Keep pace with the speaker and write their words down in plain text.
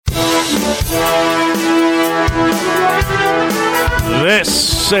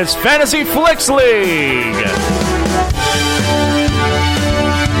This is Fantasy Flicks League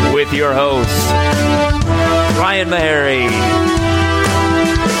with your hosts, Ryan Meharry,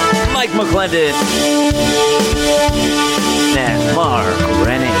 Mike McClendon, and Mark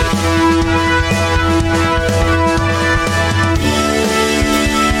Rennie.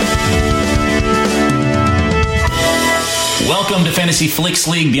 Welcome to Fantasy Flicks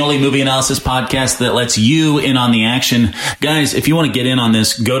League, the only movie analysis podcast that lets you in on the action. Guys, if you want to get in on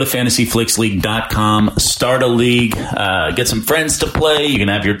this, go to fantasyflicksleague.com, start a league, get some friends to play. You can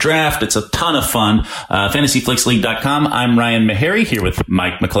have your draft. It's a ton of fun. Fantasyflicksleague.com. I'm Ryan Meharry here with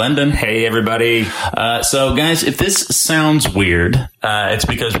Mike McClendon. Hey, everybody. So, guys, if this sounds weird, it's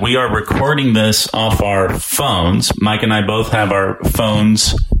because we are recording this off our phones. Mike and I both have our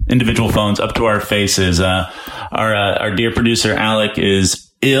phones, individual phones, up to our faces. Our dear producer Alec is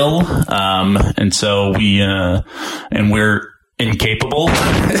ill, and so we're incapable.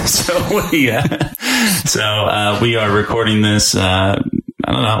 so we are recording this. I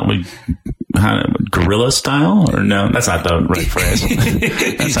don't know, guerrilla style, or no? That's not the right phrase.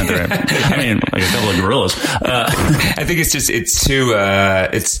 That's not the right. I mean, like a couple of gorillas. I think it's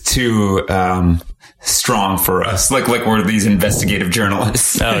too strong for us. Like we're these investigative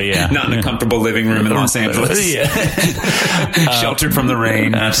journalists. Oh, yeah. Not in a comfortable living room in Los Angeles. Yeah. Sheltered from the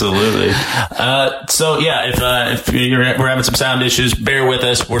rain. Absolutely. So, yeah, if we're having some sound issues, bear with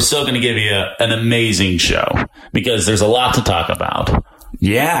us. We're still going to give you an amazing show because there's a lot to talk about.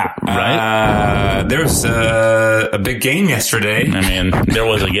 Yeah. Right? There was a big game yesterday. I mean, there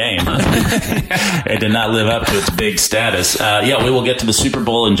was a game. It did not live up to its big status. We will get to the Super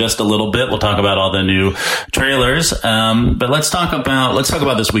Bowl in just a little bit. We'll talk about all the new trailers. But let's talk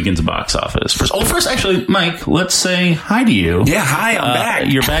about this weekend's box office. First, actually, Mike, let's say hi to you. Yeah, hi, I'm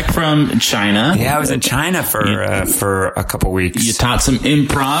back. You're back from China. Yeah, I was in China for a couple weeks. You taught some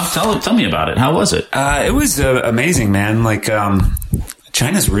improv. Tell me about it. How was it? It was amazing, man.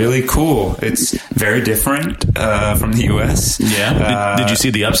 China's really cool. It's very different from the U.S. Yeah. Did you see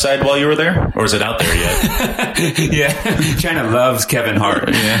the upside while you were there? Or is it out there yet? Yeah. China loves Kevin Hart.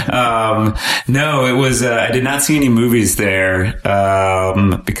 Yeah. No, it was, I did not see any movies there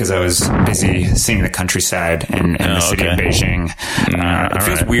because I was busy seeing the countryside and the city of Beijing. It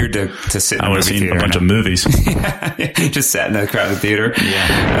feels weird to sit in a movie theater. I would have seen a bunch of movies. Just sat in a crowded theater.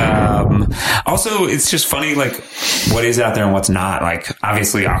 Yeah. Also, it's just funny, what is out there and what's not.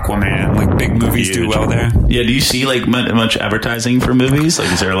 Obviously Aquaman, big movies do well there. Yeah, do you see much advertising for movies?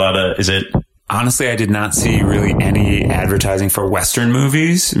 Is there a lot of, Honestly, I did not see really any advertising for Western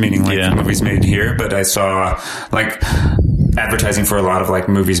movies, meaning movies made here, but I saw advertising for a lot of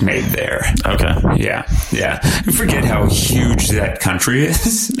movies made there. Okay. Yeah. I forget how huge that country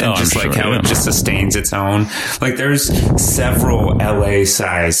is and how it just sustains its own. There's several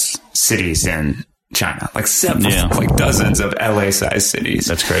LA-sized cities in China, several, dozens of LA-sized cities.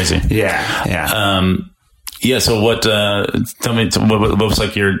 That's crazy. Yeah. So what, tell me, what was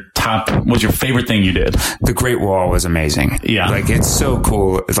what's your favorite thing you did? The Great Wall was amazing. Yeah. It's so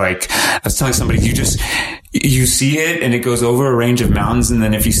cool. I was telling somebody, you see it and it goes over a range of mountains. And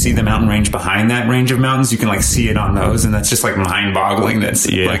then if you see the mountain range behind that range of mountains, you can see it on those. And that's just mind boggling. That's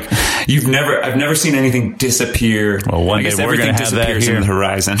I've never seen anything disappear. Well, one day we're going to have that here. In the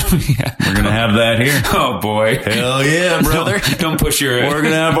horizon. Yeah. We're going to have that here. Oh boy. Hell yeah, brother. Don't push your, we're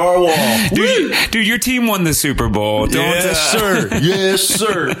going to have our wall. Dude, your team won the Super Bowl. Yes, sir. Yes,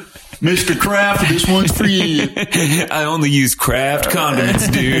 sir. Mr. Kraft, this one's for you. I only use Kraft condiments,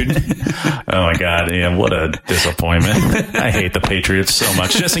 dude. Oh my God. Yeah, what a disappointment. I hate the Patriots so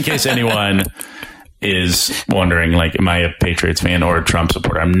much. Just in case anyone is wondering, am I a Patriots fan or a Trump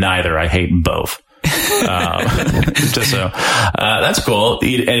supporter? I'm neither. I hate both. That's cool.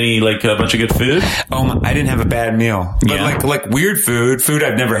 Eat a bunch of good food? I didn't have a bad meal, but weird food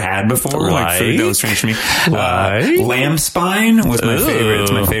I've never had before, food that was strange to me. Lamb spine was my favorite.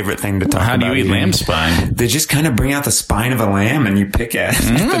 It's my favorite thing to talk about. How do you eat lamb spine? They just kind of bring out the spine of a lamb and you pick at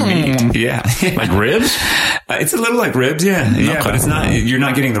the meat. Yeah. Like ribs? It's a little like ribs, yeah. Yeah, but it's not, you're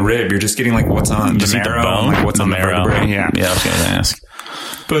not getting the rib. You're just getting what's on the marrow, bone, what's on the vertebrae. Yeah. Yeah, I was going to ask.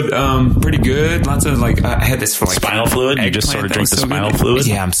 But pretty good. Lots of I had this for spinal fluid. You just sort of drink the spinal fluid.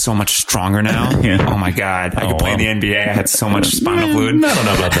 Yeah, I'm so much stronger now. Yeah. Oh my God, I could play in the NBA. I had so much spinal fluid. I don't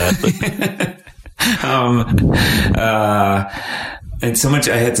know about that. And so much,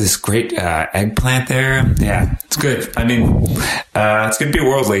 I had this great eggplant there. Yeah, it's good. I mean, it's going to be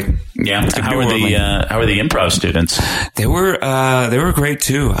worldly. Yeah. How are the improv students? They were great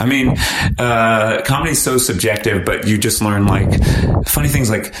too. I mean, comedy's so subjective, but you just learn funny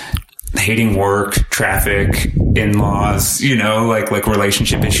things hating work, traffic, in-laws, like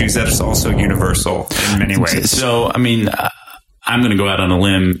relationship issues. That is also universal in many ways. So, I mean, I'm going to go out on a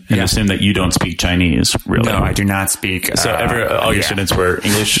limb and assume that you don't speak Chinese, really. No, I do not speak. So all your students were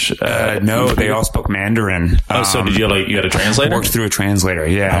English? No, they all spoke Mandarin. So did you had a translator? Worked through a translator,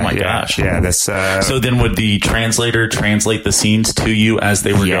 yeah. Oh my gosh. Yeah, that's... so then would the translator translate the scenes to you as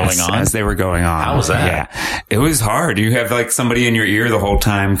they were going on? As they were going on. How was that? Yeah. It was hard. You have like somebody in your ear the whole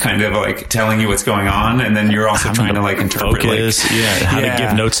time kind of like telling you what's going on, and then you're also trying to like interpret focus, how to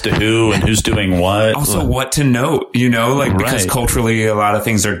give notes to who and who's doing what. Also what to note, because culturally a lot of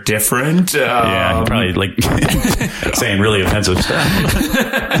things are different. You're probably like saying really offensive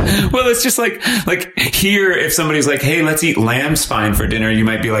stuff. Well, it's just like here, if somebody's like, hey, let's eat lamb spine for dinner, you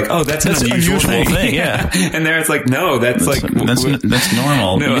might be like, oh, that's an unusual thing. Yeah. And there it's like, no, that's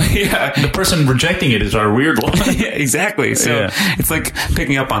normal. No, yeah. The person rejecting it is our weird one. Yeah, exactly. So it's like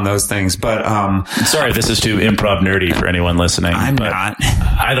picking up on those things. But sorry if this is too improv nerdy for anyone listening. I'm not.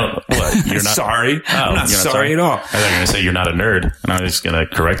 I don't. What? You're not sorry. I'm not sorry at all. I thought you were going to say you're not a nerd, and I was just going to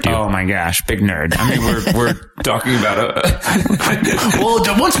correct you. Oh my gosh, big nerd. I mean, we're talking about well,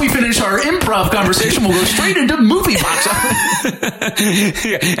 once we finish our improv conversation, we'll go straight into movie box office.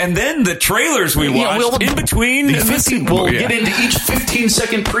 And then the trailers we watched in between. We'll get into each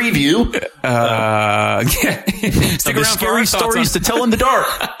 15-second preview. Stick around for scary stories to tell in the dark.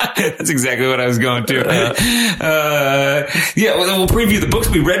 That's exactly what I was going to. We'll preview the books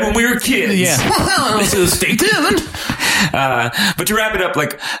we read when we were kids. Yeah. So stay tuned. But to wrap it up,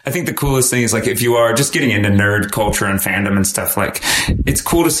 like, I think the coolest thing is, like, if you are just getting into nerd culture and fandom and stuff, like, it's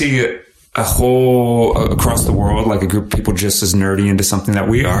cool to see a whole across the world, like a group of people just as nerdy into something that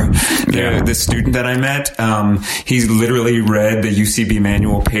we are. The student that I met, he's literally read the UCB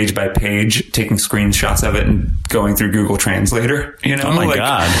manual page by page, taking screenshots of it and going through Google Translator, Oh my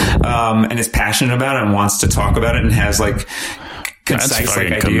God. And is passionate about it and wants to talk about it and has like concise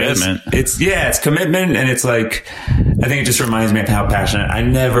like ideas. Commitment. It's commitment, and it's like, I think it just reminds me of how passionate I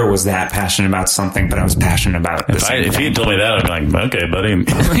never was that passionate about something, but I was passionate about it. If he had told me that, I'd be like, okay, buddy.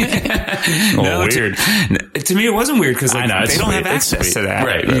 Weird. To me, it wasn't weird because they don't weird. have access to that.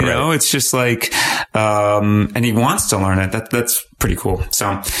 Right. It's just like, and he wants to learn it. That's pretty cool.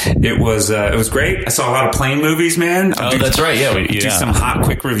 So it was great. I saw a lot of plane movies, man. That's right. Yeah. Do some hot,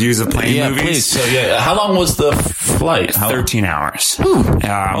 quick reviews of plane movies. Please. So how long was the flight? 13 hours.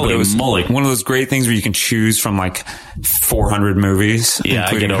 Holy moly. One of those great things where you can choose from like 400 movies. Yeah,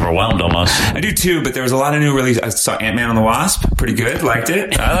 I get overwhelmed almost. I do too, but there was a lot of new releases. I saw Ant-Man and the Wasp. Pretty good. Liked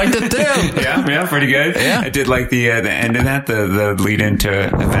it. I liked it too. Yeah, pretty good. Yeah. I did like the end of that. The lead into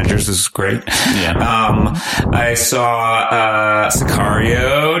Avengers was great. Yeah. I saw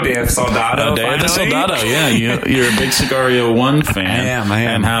Sicario, Day of Soldado. Day of the Soldado. Yeah, you're a big Sicario 1 fan. I am.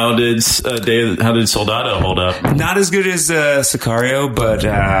 And how did Soldado hold up? Not as good as Sicario, but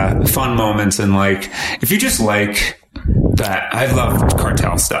fun moments, and like, if you just like that, I love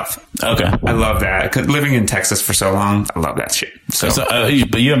cartel stuff. Okay. I love that. Living in Texas for so long, I love that shit. So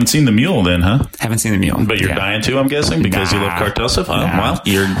but you haven't seen The Mule then, huh? Haven't seen The Mule. But you're dying to, I'm guessing, because you love cartel stuff? Oh, well,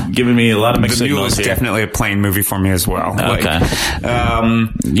 you're giving me a lot of mixed signals. The Mule is here. Definitely a plane movie for me as well. Okay.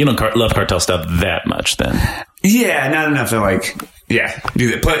 You don't love cartel stuff that much then? Yeah, not enough to like... Yeah,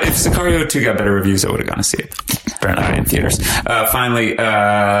 do that. But if Sicario 2 got better reviews, I would have gone to see it. Fair enough. In theaters. Finally,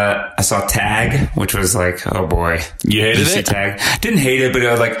 I saw Tag, which was like, oh boy. You hated it? Tag. Didn't hate it, but it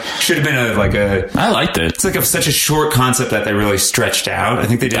was like, should have been I liked it. It's like such a short concept that they really stretched out. I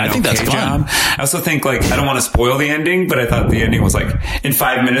think they did an okay that's job. I also think, like, I don't want to spoil the ending, but I thought the ending was like, in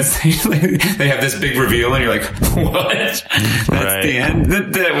 5 minutes, they have this big reveal and you're like, what? That's the end?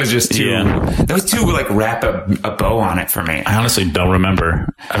 That was just too, that was too, like, wrap a bow on it for me. I honestly don't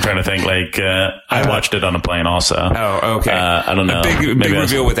remember. I'm trying to think, like, I watched it on a plane also. Oh, okay. I don't know. A big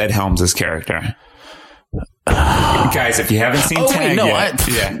reveal with Ed Helms' character. Guys, if you haven't seen Tag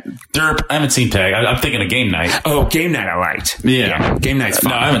yet. I haven't seen Tag. I'm thinking of Game Night. Oh, Game Night I liked. Yeah. Game Night's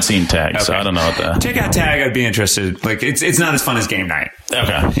fun. No, I haven't seen Tag, so I don't know what the... Check out Tag. I'd be interested. Like, it's not as fun as Game Night.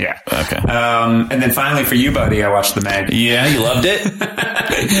 Okay. Yeah. Okay. And then finally for you, buddy, I watched The Meg. Yeah, you loved it?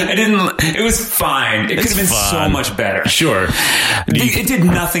 I didn't... It was fine. It could have been so much better. Sure. It did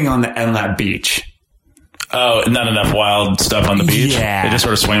nothing on that beach. Oh, not enough wild stuff on the beach? Yeah. They just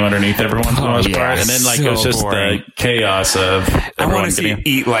sort of swam underneath everyone for the most part. And then, like, so it was just boring. the chaos of everyone I want to see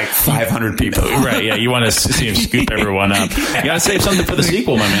eat like 500 people. Right, yeah. You want to see him scoop everyone up. You got to save something for the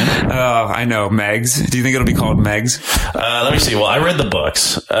sequel, my man. Oh, I know. Megs. Do you think it'll be called Megs? Let me see. Well, I read the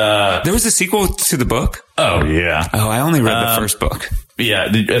books. There was a sequel to the book? Oh, yeah. Oh, I only read the first book. Yeah.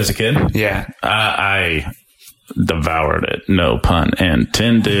 As a kid? Yeah. I devoured it. No pun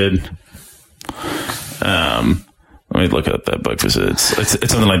intended. Let me look up that book because it's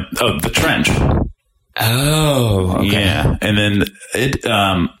something like The Trench. Oh, okay. Yeah, and then it.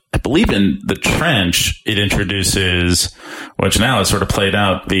 I believe in The Trench, it introduces, which now has sort of played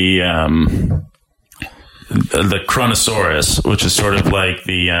out, the Kronosaurus, which is sort of like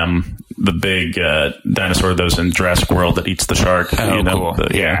the big dinosaur that was in Jurassic World that eats the shark. Oh, cool.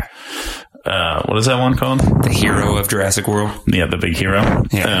 Yeah. What is that one called? The hero of Jurassic World. Yeah, the big hero.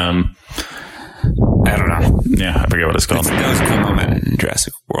 Yeah. I don't know. Yeah, I forget what it's called. That was a cool moment in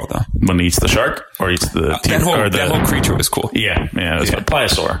Jurassic World, though. When he eats the shark or eats the that whole creature was cool. Yeah, it was a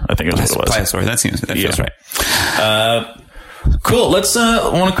pliosaur. I think it was what it was. Pliosaur. That feels right. Cool. Let's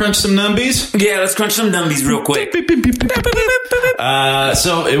want to crunch some numbies. Yeah, let's crunch some numbies real quick.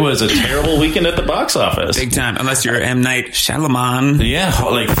 So it was a terrible weekend at the box office. Big time. Unless you're M. Night Shyamalan. Yeah,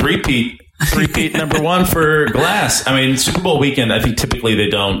 like three-peat number one for Glass. I mean, Super Bowl weekend, I think typically they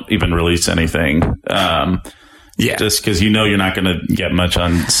don't even release anything. Yeah. Just because you're not going to get much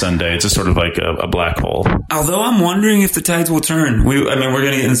on Sunday. It's just sort of like a black hole. Although I'm wondering if the tides will turn. We're going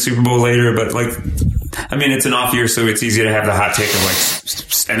to get in the Super Bowl later, but it's an off year, so it's easy to have the hot take of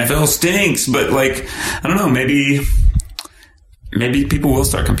NFL stinks, but I don't know, maybe people will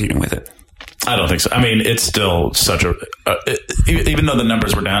start competing with it. I don't think so. I mean, it's still such a, even though the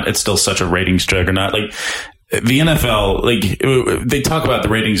numbers were down, it's still such a ratings juggernaut. The NFL, they talk about the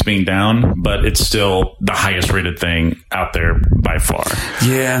ratings being down, but it's still the highest rated thing out there by far.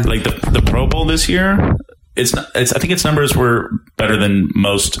 Yeah. The Pro Bowl this year, I think its numbers were better than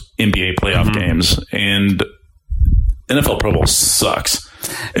most NBA playoff games, and NFL Pro Bowl sucks.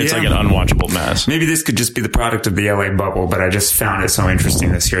 It's like an unwatchable mess. Maybe this could just be the product of the LA bubble, but I just found it so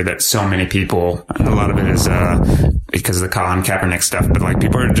interesting this year that so many people, and a lot of it is because of the Colin Kaepernick stuff, but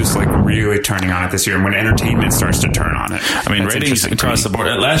people are just really turning on it this year. And when entertainment starts to turn on it, I mean, ratings across the board.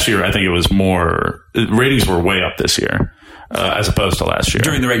 Last year, I think it was ratings were way up this year. As opposed to last year.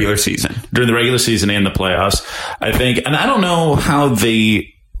 During the regular season and the playoffs, I think. And I don't know how the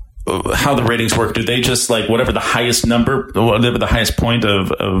ratings work. Do they just whatever the highest number, whatever the highest point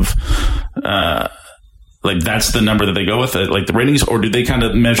of that's the number that they go with it, the ratings, or do they kind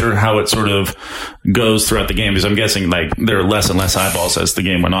of measure how it sort of goes throughout the game? Because I'm guessing there are less and less eyeballs as the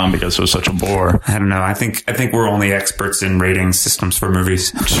game went on because it was such a bore. I don't know. I think we're only experts in rating systems for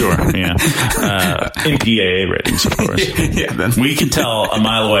movies. Sure. Yeah. MPAA ratings, of course. Yeah. We can tell a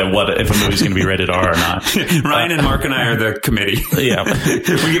mile away if a movie's going to be rated R or not. Ryan and Mark and I are the committee. Yeah.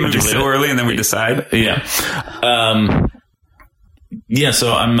 We get movies so early and then we decide. Yeah. Yeah,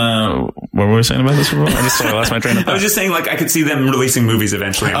 so I'm, what were we saying about this? I lost my train of thought. I was just saying, I could see them releasing movies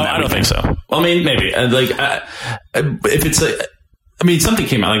eventually. I don't think so. Well, I mean, maybe. If it's something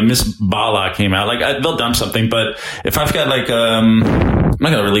came out, Miss Bala came out, they'll dump something, but if I've got, I'm not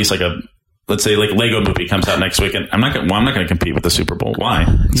going to release, let's say Lego movie comes out next week, and I'm not going to compete with the Super Bowl. Why?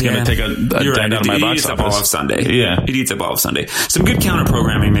 It's going to take a dent out of my box office. It eats up all of Sunday. Yeah. It eats up all of Sunday. Some good counter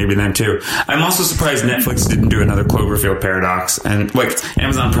programming maybe then too. I'm also surprised Netflix didn't do another Cloverfield paradox, and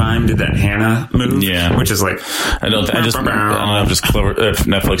Amazon Prime did that Hannah move. Yeah. Which is I don't know if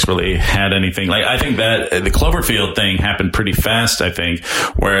Netflix really had anything. I think that the Cloverfield thing happened pretty fast, I think,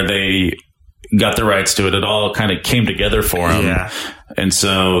 where they got the rights to it. It all kind of came together for them. Yeah. And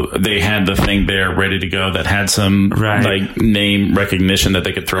so they had the thing there ready to go that had some name recognition that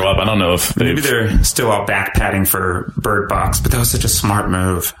they could throw up. I don't know if maybe they're still all back padding for Bird Box, but that was such a smart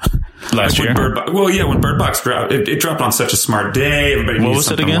move. Last year? When Bird Box dropped, it dropped on such a smart day. Everybody needed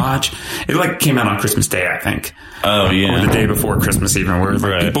something to watch. It came out on Christmas Day, I think. Oh, yeah. Or the day before Christmas even, where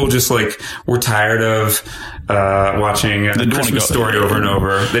people just were tired of watching the Christmas Story over and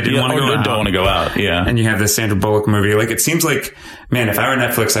over. They didn't want to go out. Don't want to go out, yeah. And you have this Sandra Bullock movie. It seems man, if I were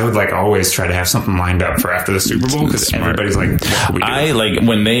Netflix, I would always try to have something lined up for after the Super Bowl, because everybody's what can we do?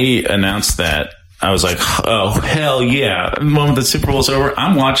 When they announced that, I was like, oh, hell yeah. The moment the Super Bowl's over,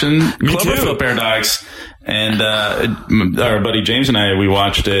 I'm watching Cloverfield Paradox. And our buddy James and I, we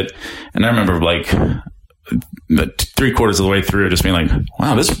watched it. And I remember 3/4 of the way through just being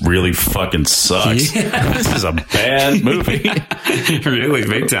wow, this really fucking sucks. Yeah. This is a bad movie. Really,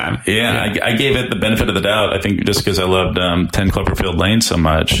 big time. Yeah. I gave it the benefit of the doubt, I think, just because I loved 10 Cloverfield Lane so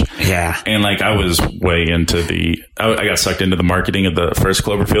much. Yeah. And I was way into I got sucked into the marketing of the first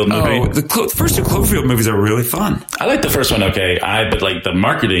Cloverfield movie. Oh, the first two Cloverfield movies are really fun. I like the first one, okay. But the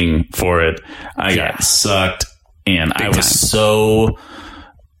marketing for it, I got sucked in. I was so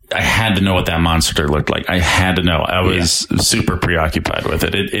I had to know what that monster looked like. I had to know. I was super preoccupied with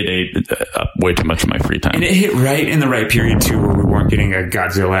it. It ate up way too much of my free time. And it hit right in the right period, too, where we weren't getting a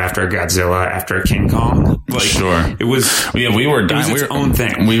Godzilla after a King Kong. Like, sure. It was... Yeah, we were dying. It was its own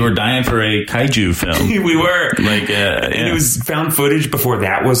thing. We were dying for a kaiju film. We were. Like, and it was found footage before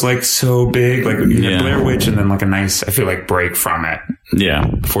that was, like, so big. Like, you had Blair Witch and then, like, a nice, I feel like, break from it. Yeah.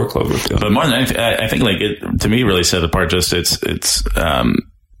 Before Cloverfield. But more than anything, I think, like, it, to me, really set apart just it's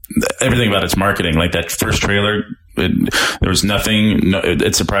everything about its marketing. Like that first trailer, there was nothing.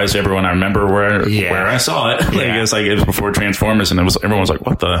 It surprised everyone. I remember where I saw it. Like, it was before Transformers, and everyone was like,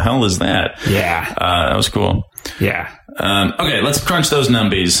 "What the hell is that?" Yeah, that was cool. Yeah. Okay, let's crunch those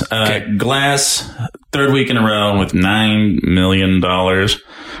numbies. Okay. Glass, third week in a row with $9 million.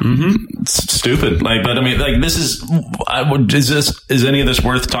 Mm-hmm. It's stupid. Like, but I mean, like, is any of this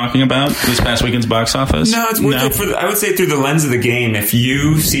worth talking about? This past weekend's box office? No, it's worth it I would say through the lens of the game. If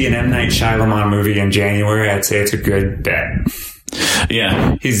you see an M. Night Shyamalan movie in January, I'd say it's a good bet.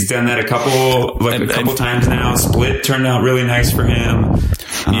 Yeah. He's done that a couple times now. Split turned out really nice for him.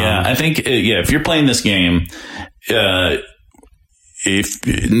 Yeah, I think, if you're playing this game, if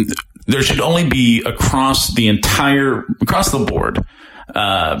there should only be across the board,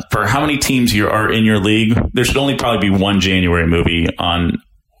 for how many teams are in your league, there should only probably be one January movie on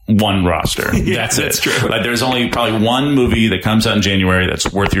one roster. That's it. That's true. Like, there's only probably one movie that comes out in January that's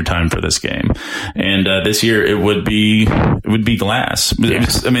worth your time for this game. And this year it would be Glass. Yeah.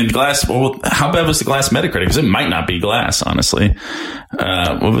 I mean, Glass. Well, how bad was the Glass Metacritic? Because it might not be Glass, honestly.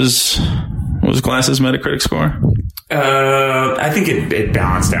 What was Glass's Metacritic score? I think it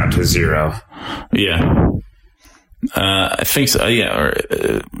balanced out to 0. Yeah. I think so. Yeah, or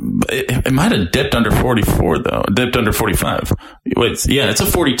it might have dipped under 44 though. Dipped under 45. Wait, it's a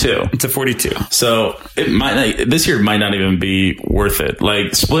 42. It's a 42. So this year might not even be worth it.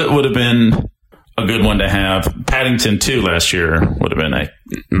 Like, Split would have been a good one to have. Paddington 2 last year would have been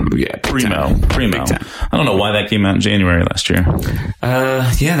primo. I don't know why that came out in January last year.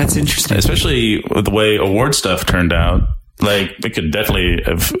 Yeah, that's interesting. Especially with the way award stuff turned out. Like, it could definitely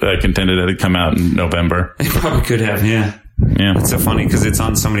have contended that it come out in November. It probably could have, yeah. Yeah. It's so funny because it's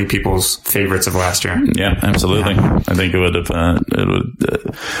on so many people's favorites of last year. Yeah, absolutely. Yeah. I think it would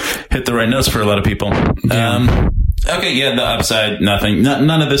hit the right notes for a lot of people. Yeah. Okay, the upside, nothing.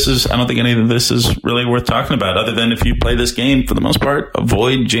 None of this is, I don't think any of this is really worth talking about, other than if you play this game, for the most part,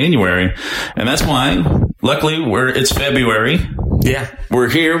 avoid January. And that's why, luckily, it's February. Yeah. We're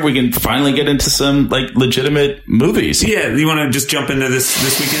here. We can finally get into some, like, legitimate movies. Yeah. You want to just jump into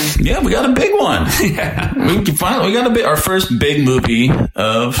this weekend? Yeah, we got a big one. Yeah. We got our first big movie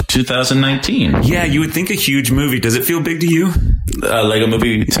of 2019. Yeah, you would think a huge movie. Does it feel big to you? Lego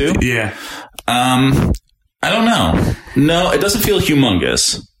Movie 2? Yeah. I don't know. No, it doesn't feel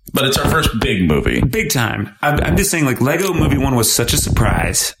humongous, but it's our first big movie. Big time. I'm just saying, like, Lego Movie 1 was such a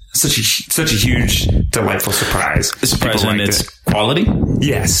surprise. Such a huge, delightful surprise. A surprise in its quality?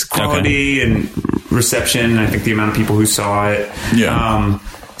 Yes. Quality and reception. I think the amount of people who saw it. Yeah.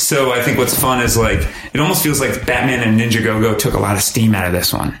 So I think what's fun is, like, it almost feels like Batman and Ninjago took a lot of steam out of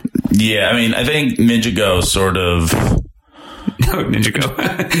this one. Yeah, I mean, I think Ninjago sort of... No, Ninjago.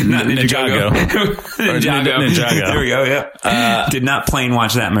 Not Ninjago. Ninjago. There we go, yeah. Did not plain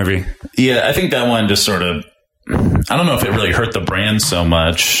watch that movie. Yeah, I think that one just sort of... I don't know if it really hurt the brand so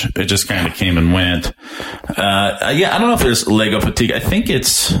much. It just kind of came and went. I don't know if there's Lego fatigue. I think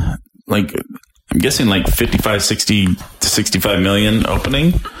it's, like... I'm guessing like 60 to 65 million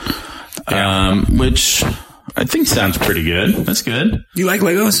opening, which I think sounds pretty good. That's good. You like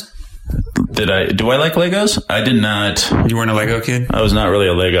Legos? Do I like Legos? I did not. You weren't a Lego kid? I was not really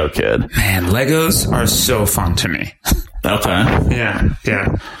a Lego kid. Man, Legos are so fun to me. Okay. Yeah.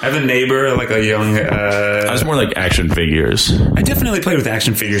 I have a neighbor, like a young... I was more like action figures. I definitely played with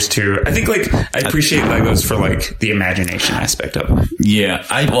action figures too. I think, like, I appreciate Legos for, like, the imagination aspect of them. Yeah.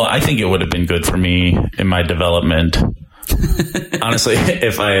 I think it would have been good for me in my development. Honestly,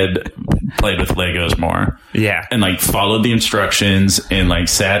 if I had played with Legos more. Yeah. And, like, followed the instructions and, like,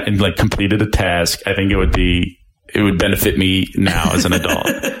 sat and, like, completed a task, I think it would benefit me now as an adult.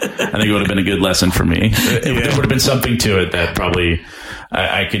 I think it would have been a good lesson for me. There would have been something to it that probably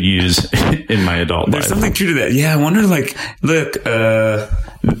I could use in my adult life. There's something true to that. Yeah, I wonder, like, look,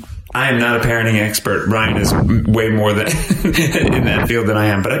 I am not a parenting expert. Ryan is way more than in that field than I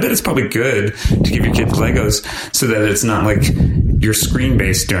am. But I bet it's probably good to give your kids Legos so that it's not like you're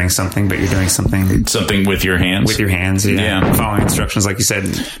screen-based doing something, but you're doing something with your hands. With your hands, yeah. Following instructions, like you said,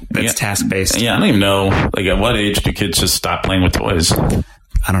 that's task-based. Yeah, I don't even know, like, at what age do kids just stop playing with toys?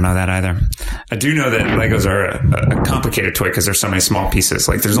 I don't know that either. I do know that Legos are a complicated toy because there's so many small pieces.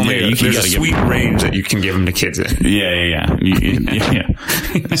 Like there's only there's a sweet range that you can give them to kids in. Yeah.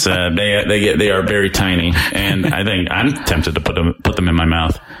 So they are very tiny, and I think I'm tempted to put them in my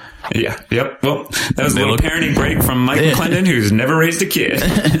mouth. Yeah. Yep. Well, that was a little parenting break from Mike McClendon, who's never raised a kid.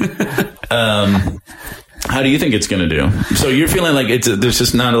 How do you think it's going to do? So you're feeling like there's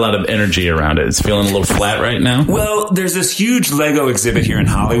just not a lot of energy around it. It's feeling a little flat right now? Well, there's this huge Lego exhibit here in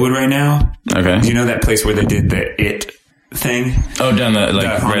Hollywood right now. Okay. Do you know that place where they did the It thing? Oh, down the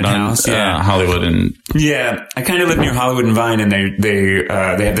right on house? Yeah. Hollywood and... Yeah. I kind of live near Hollywood and Vine, and they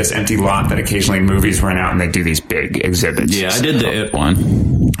have this empty lot that occasionally movies rent out, and they do these big exhibits. Yeah, I did the It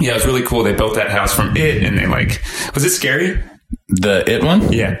one. Yeah, it was really cool. They built that house from It, and they was it scary? The It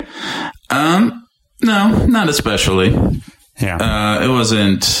one? Yeah. No, not especially. Yeah. It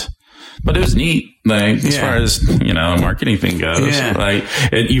wasn't, but it was neat. Like, as far as, a marketing thing goes,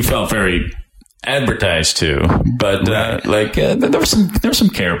 you felt very advertised to, but, there was some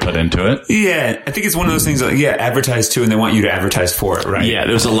care put into it. Yeah. I think it's one of those things advertised to, and they want you to advertise for it, right? Yeah.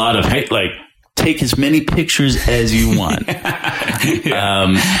 There's a lot of, take as many pictures as you want. They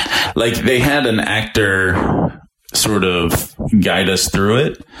had an actor sort of guide us through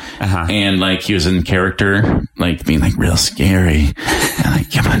it. Uh-huh. And he was in character, being real scary. And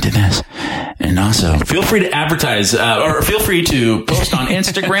come on to this. And also feel free to advertise, or feel free to post on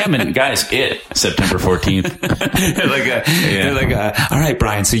Instagram and guys, September 14th. All right,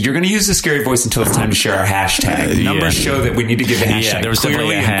 Brian, so you're going to use the scary voice until it's time to share our hashtag. Numbers show that we need to give the hashtag. Yeah, there was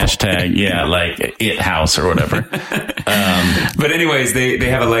definitely a hashtag. It house or whatever. But anyways, they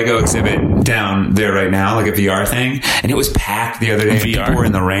have a Lego exhibit down there right now, a VR thing. And it was packed the other day. VR. People were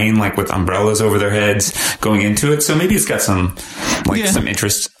in the rain, with umbrellas over their heads going into it. So maybe it's got some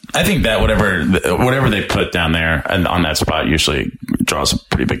interest. I think that whatever they put down there and on that spot usually draws a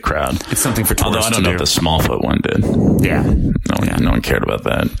pretty big crowd. It's something for tourists. Although I don't know if the Smallfoot one did. Yeah. No one cared about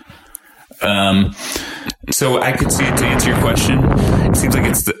that. So I could see it, to answer your question. It seems like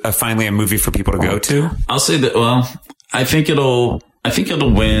it's finally a movie for people to go to. I'll say that. Well, I think it'll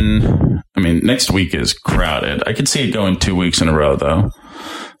win. I mean, next week is crowded. I could see it going 2 weeks in a row, though.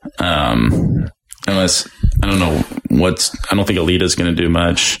 Unless, I don't know I don't think Alita's going to do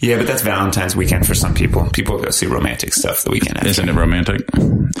much. Yeah, but that's Valentine's weekend for some people. People go see romantic stuff the weekend after. Isn't it romantic?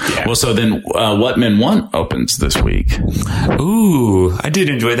 Yeah. Well, so then, What Men Want opens this week. Ooh, I did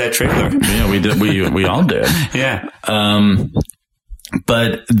enjoy that trailer. Yeah, we did. We all did. Yeah.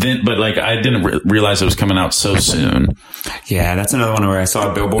 But I didn't realize it was coming out so soon. Yeah, that's another one where I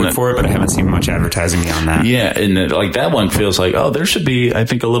saw a billboard for it, but I haven't seen much advertising beyond that. Yeah, and that one feels there should be, I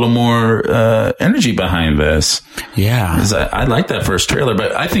think, a little more energy behind this. Yeah. I like that first trailer,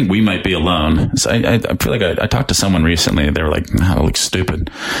 but I think we might be alone. So I feel like I talked to someone recently, and they were like, "That looks stupid."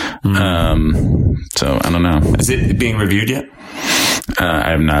 So I don't know. Is it being reviewed yet? I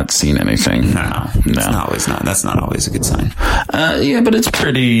have not seen anything. No. That's not always a good sign. Yeah, but it's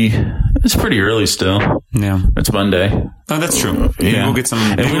pretty early still. Yeah. It's Monday. Oh, that's true. Yeah. We'll get some.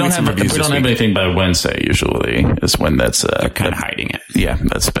 If we don't have anything by Wednesday, usually is when that's kind of hiding it. Yeah,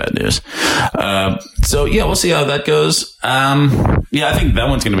 that's bad news. So yeah, we'll see how that goes. Yeah, I think that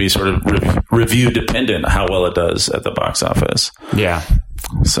one's going to be sort of review dependent, how well it does at the box office. Yeah.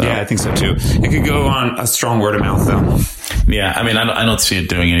 So yeah, I think so too. It could go on a strong word of mouth though. Yeah, I mean, I don't see it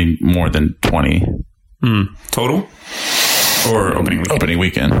doing any more than 20 total or opening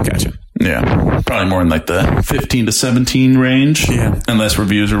weekend. Gotcha. Yeah, probably more in the 15 to 17 range. Yeah, unless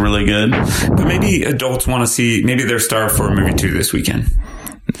reviews are really good. But maybe adults want to see. Maybe they're starved for a movie too this weekend.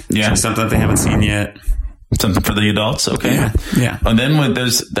 Yeah, something that they haven't seen yet. Something for the adults. Okay. Yeah. And then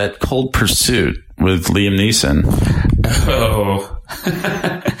there's that Cold Pursuit with Liam Neeson. Oh.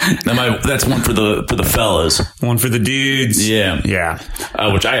 That's one for the fellas. One for the dudes. Yeah. Yeah.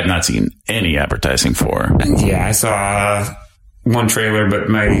 Which I have not seen any advertising for. Yeah, I saw one trailer, but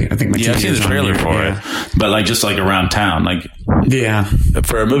I think my I've seen the trailer for it, but just around town, yeah,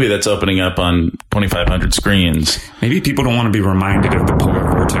 for a movie that's opening up on 2,500 screens. Maybe people don't want to be reminded of the polar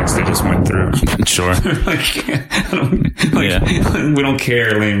vortex they just went through. Sure, we don't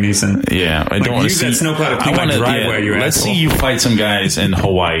care, Liam Neeson. Yeah, I don't want to see that snowplow to clean my driveway. You let's asshole. See you fight some guys in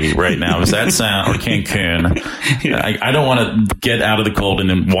Hawaii right now. Does that sound or Cancun? Yeah. I don't want to get out of the cold and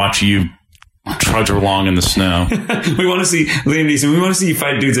then watch you trudge along in the snow. We want to see Liam Neeson. We want to see you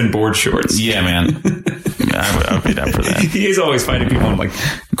fight dudes in board shorts. Yeah, man. I would be down for that. He is always fighting people in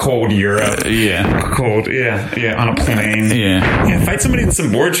cold Europe. Cold. Yeah. On a plane. Yeah. Fight somebody in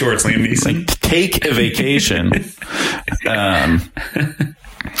some board shorts, Liam Neeson. Take a vacation.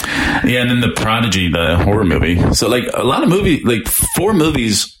 Yeah, and then The Prodigy, the horror movie. So, like, a lot of movies, like 4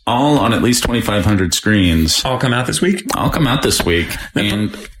 movies, all on at least 2,500 screens. All come out this week? All come out this week.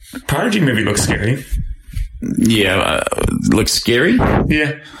 And Prodigy movie looks scary. yeah, looks scary.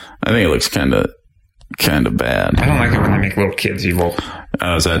 Yeah. I think it looks kind of bad. I don't like it when they make little kids evil.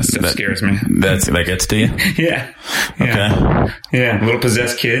 Oh, that scares me. That gets to you? Yeah. Okay. Yeah. Little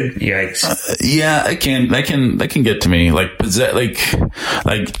possessed kid. Yikes. Yeah, that can get to me. Like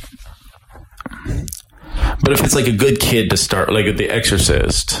but if it's like a good kid to start, like The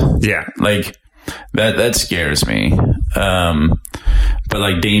Exorcist. Yeah. Like that scares me. But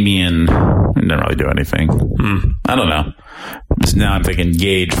like Damien didn't really do anything. I don't know. Now I'm thinking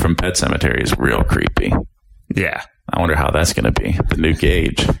Gage from Pet Sematary is real creepy. Yeah. I wonder how that's going to be, the new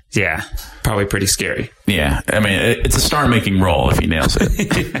Gage. Yeah. Probably pretty scary. Yeah. I mean, it's a star-making role if he nails it.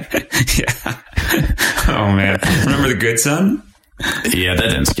 Yeah. Oh, man. Remember The Good Son? Yeah, that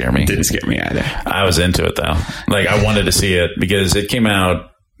didn't scare me. Didn't scare me either. I was into it, though. Like, I wanted to see it because it came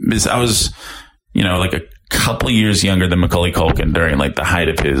out, I was, like a couple years younger than Macaulay Culkin during, like, the height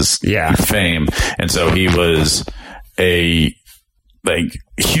of his fame. And so he was a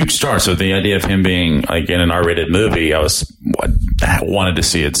huge star. So the idea of him being like in an R-rated movie, I wanted to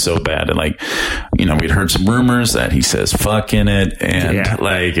see it so bad. And like, we'd heard some rumors that he says fuck in it. And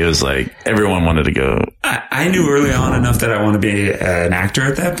like, it was like everyone wanted to go. I knew early on enough that I wanted to be an actor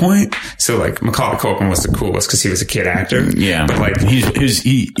at that point. So like Macaulay Culkin was the coolest because he was a kid actor. Yeah. But like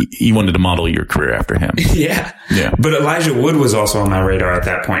he wanted to model your career after him. Yeah. Yeah. But Elijah Wood was also on my radar at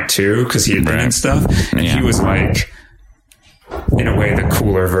that point too, because he had been in stuff. And he was like, in a way, the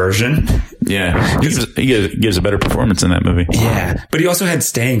cooler version. Yeah. He gives a better performance in that movie. Yeah. But he also had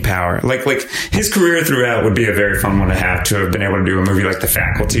staying power. Like his career throughout would be a very fun one to have been able to do a movie like The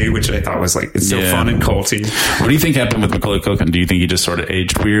Faculty, which I thought was like, it's so fun and culty. What do you think happened with Macaulay Culkin? Do you think he just sort of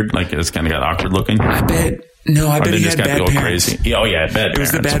aged weird? Like it's kind of got awkward looking? I bet. No, I bet he had bad parents. Crazy. Yeah, bad parents. It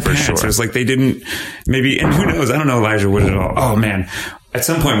was the bad parents. Sure. It was like they didn't, maybe, and who knows? I don't know Elijah Wood at all. Oh man. At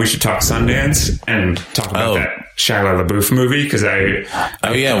some point we should talk Sundance and talk about that Shia LaBeouf movie because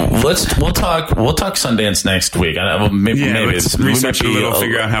we'll talk Sundance next week. Maybe let's research a little,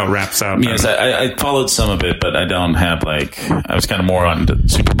 figure out how it wraps up. Yes, I followed some of it, but I don't have I was kind of more on the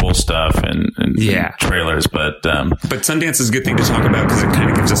Super Bowl stuff and trailers. But Sundance is a good thing to talk about because it kind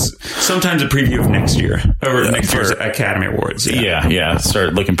of gives us sometimes a preview of next year or next year's Academy Awards. Yeah.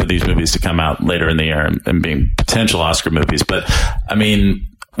 Start looking for these movies to come out later in the year and being potential Oscar movies. But I mean,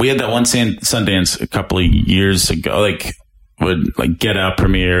 we had that one Sundance a couple of years ago, like would like Get Out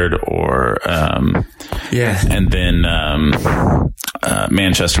premiered or and then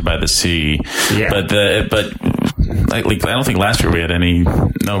Manchester by the Sea. But I don't think last year we had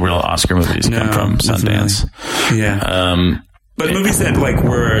no real Oscar movies come from Sundance. Yeah. But movies that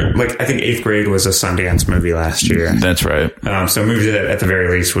were I think 8th Grade was a Sundance movie last year. That's right. So movies that at the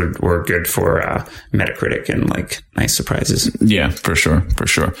very least were good for Metacritic and nice surprises. Yeah, for sure.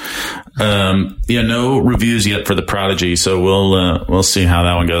 No reviews yet for The Prodigy, so we'll see how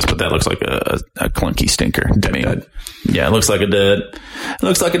that one goes. But that looks like a clunky stinker to me. Yeah, it looks like a dud.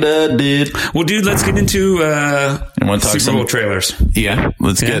 Dude. Well, dude, let's get into Super Bowl trailers. Yeah,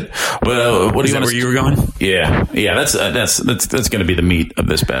 let's get. Well, what do you want? Where you were going? Yeah. That's going to be the meat of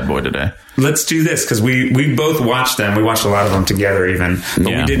this bad boy today. Let's do this because we both watched them. We watched a lot of them together, even, but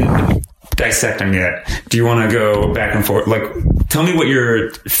we didn't dissect them yet. Do you want to go back and forth? Tell me what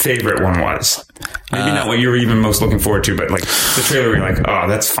your favorite one was. Maybe not what you were even most looking forward to, but the trailer where you're like, oh,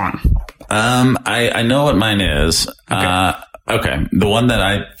 that's fun. I know what mine is. Okay. The one that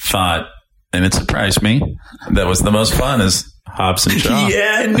I thought, and it surprised me, that was the most fun is Hobbs and Shaw.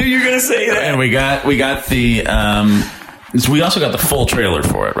 Yeah, I knew you were going to say that. And we got the, we also got the full trailer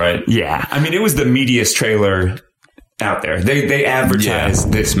for it, right? Yeah. I mean, it was the meatiest trailer out there. They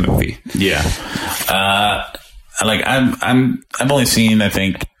advertised this movie. Yeah. I've only seen, I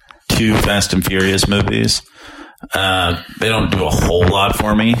think, 2 Fast and Furious movies. They don't do a whole lot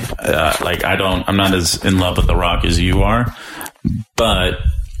for me. I'm not as in love with The Rock as you are, but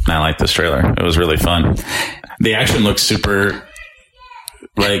I like this trailer. It was really fun. The action looks super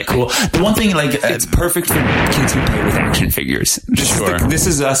cool. The one thing, it's perfect for kids who play with action figures. This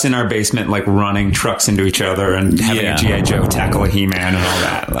is us in our basement, running trucks into each other and having a G.I. Joe tackle a He-Man and all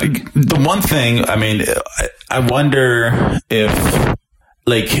that. The one thing, I mean, I wonder if,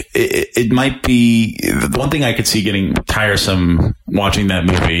 it might be the one thing I could see getting tiresome watching that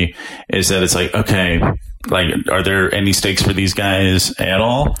movie is that it's okay, are there any stakes for these guys at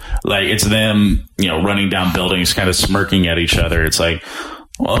all? It's them, running down buildings, kind of smirking at each other. It's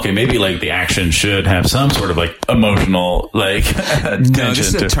Well, okay, maybe like the action should have some sort of like emotional like No,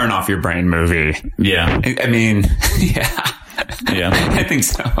 this is a turn off your brain movie. Yeah. I mean, yeah. Yeah. I think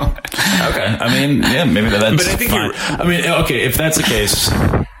so. Okay. I mean, yeah, maybe that's But I think fine. I mean, okay, if that's the case,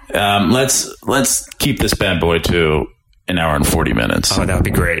 let's keep this bad boy to an hour and 40 minutes. Oh, that would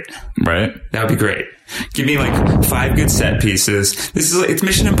be great. Right? That would be great. Give me like 5 good set pieces. This is it's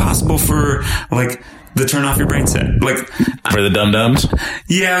Mission Impossible for like the turn off your brain set. Like for the dum-dums?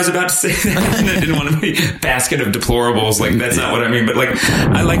 Yeah, I was about to say that. I didn't want to be basket of deplorables. Like, that's not what I mean. But, like,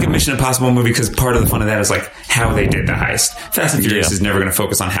 I like a Mission Impossible movie because part of the fun of that is, like, how they did the heist. Fast and Furious is never going to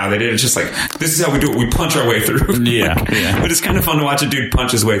focus on how they did it. It's just like, this is how we do it. We punch our way through. Yeah, yeah. But it's kind of fun to watch a dude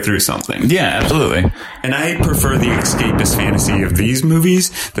punch his way through something. Yeah, absolutely. And I prefer the escapist fantasy of these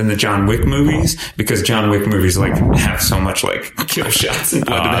movies than the John Wick movies because John Wick movies, like, have so much, like, kill shots and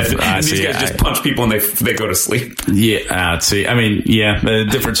blood to the head. And these guys just punch people and they go to sleep. Yeah, see, I mean, yeah,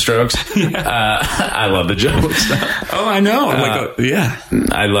 different strokes. I love the John Wick stuff. Oh, I know. Yeah.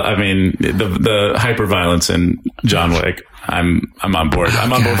 I mean, the hyper violence in John Wick. I'm on board.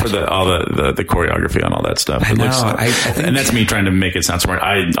 I'm on board for all the choreography on all that stuff. I know. I think, and that's me trying to make it sound smart.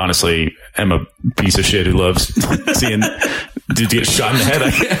 I honestly am a piece of shit who loves seeing dudes get shot in the head. I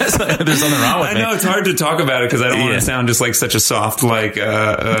guess there's something wrong with me. I know it's hard to talk about it because I don't want to sound just like such a soft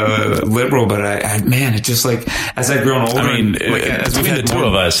liberal. But man, it just like as I've grown older. I mean, between the two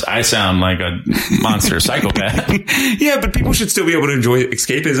of us, I sound like a monster psychopath. Yeah, but people should still be able to enjoy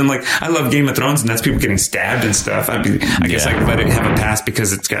escapism. Like I love Game of Thrones, and that's people getting stabbed and stuff. I guess I could let it have a pass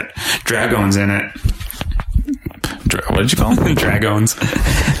because it's got dragons in it. What did you call them? Dragons.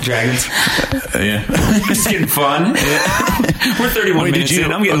 Yeah. Just getting fun. Yeah. We're 31 minutes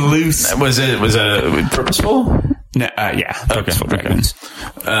in. I'm getting loose. Was it purposeful? No, yeah. Purposeful dragons.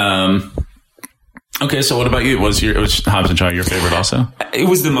 Okay, so what about you? Was Hobbs and Shaw your favorite also? It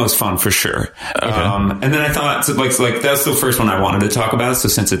was the most fun for sure. Okay. And then I thought, like that's the first one I wanted to talk about. So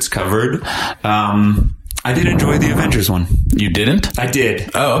since it's covered, I did enjoy the Avengers one. You didn't? I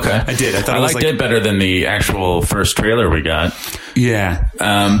did. Oh, okay. I did. I thought I liked it better than the actual first trailer we got. Yeah.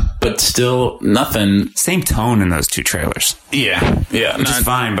 But still nothing. Same tone in those two trailers. Yeah. Which is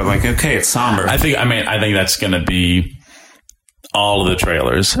fine, but like, okay, it's somber. I think that's going to be all of the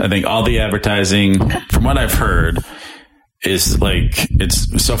trailers. I think all the advertising, from what I've heard, is like,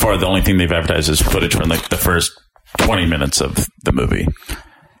 it's so far the only thing they've advertised is footage from like the first 20 minutes of the movie.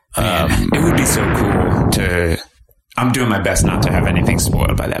 It would be so cool to... I'm doing my best not to have anything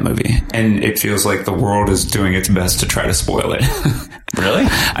spoiled by that movie. And it feels like the world is doing its best to try to spoil it. Really?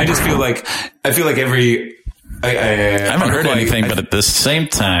 I feel like every... I haven't heard anything, but at the same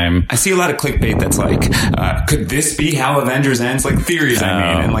time... I see a lot of clickbait that's like, could this be how Avengers ends? Like theories, I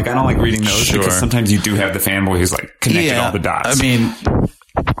mean. And like, I don't like reading those because sometimes you do have the fanboy who's like connected all the dots. I mean,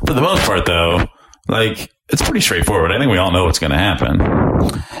 for the most part though, like... It's pretty straightforward. I think we all know what's going to happen.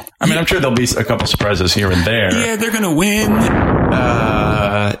 I mean, I'm sure there'll be a couple surprises here and there. Yeah, they're going to win.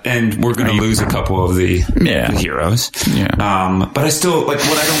 And we're going to lose a couple of the heroes. Yeah. But I still, like,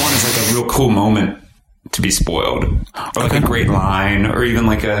 what I don't want is like a real cool moment to be spoiled. Or like a great line, or even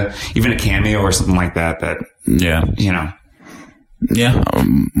like a cameo or something like that. Yeah. You know. Yeah.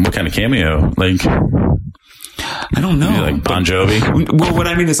 What kind of cameo? Like, I don't know. Maybe like Bon Jovi? Well, what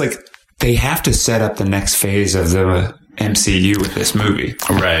I mean is like, they have to set up the next phase of the MCU with this movie.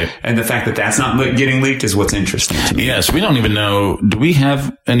 Right. And the fact that that's not getting leaked is what's interesting to me. Yes, we don't even know. Do we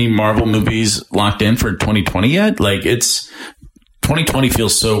have any Marvel movies locked in for 2020 yet? Like, 2020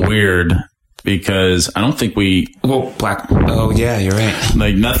 feels so weird because I don't think oh, yeah, you're right.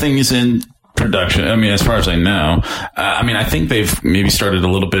 Like, nothing is in production. I mean, as far as I know. I think they've maybe started a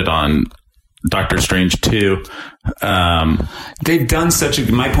little bit on Doctor Strange 2. My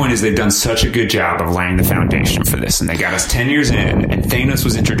point is they've done such a good job of laying the foundation for this, and they got us 10 years in, and Thanos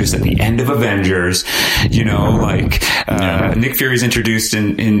was introduced at the end of Avengers, Nick Fury's introduced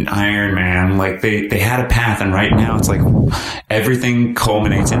in Iron Man, like they had a path, and right now it's like everything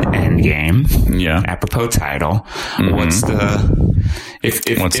culminates in Endgame. Yeah. Apropos title. Mm-hmm. If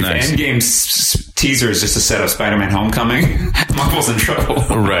Endgame's teaser is just a set of Spider-Man Homecoming, Marvel's in trouble.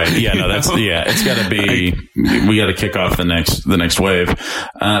 Right. Yeah, no, it's gotta be, we gotta kick off the next wave.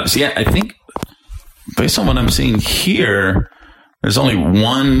 So yeah, I think based on what I'm seeing here, there's only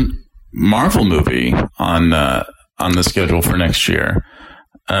one Marvel movie on the schedule for next year.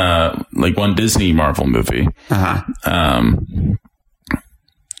 Like one Disney Marvel movie. Uh-huh.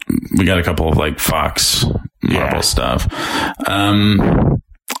 We got a couple of like Fox Marvel stuff.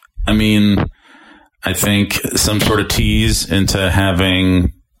 I mean, I think some sort of tease into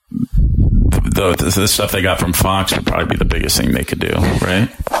having the stuff they got from Fox would probably be the biggest thing they could do, right?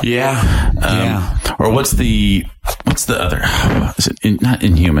 Yeah. Or what's the other? Is it not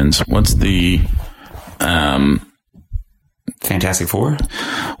Inhumans? What's the Fantastic Four?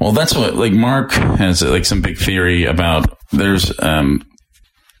 Well, that's what, like, Mark has like some big theory about. There's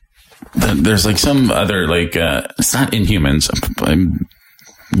like some other, like, it's not Inhumans. I'm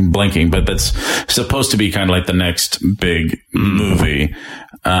blanking, but that's supposed to be kind of like the next big movie.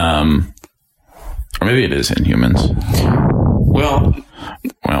 Or maybe it is Inhumans. Well,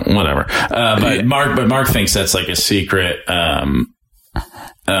 whatever. But Mark thinks that's like a secret,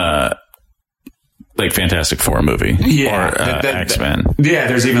 like Fantastic Four movie, or X-Men. Yeah,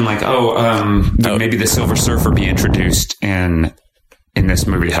 there's even like, maybe the Silver Surfer be introduced in this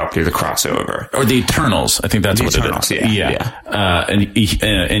movie to help do the crossover, or the Eternals. I think that's what Eternals, it is. Yeah. And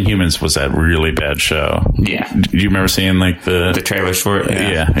Inhumans was that really bad show. Yeah. Do you remember seeing like the trailers for it?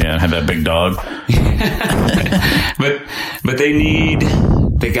 Yeah. Had that big dog. but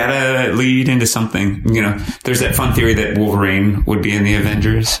they gotta lead into something. You know, there's that fun theory that Wolverine would be in the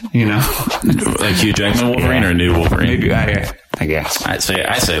Avengers. You know, like Hugh Jackman Wolverine or new Wolverine. Maybe I guess. I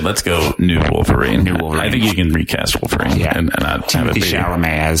say let's go new Wolverine. I think you can recast Wolverine. Yeah. And not have it be Chalamet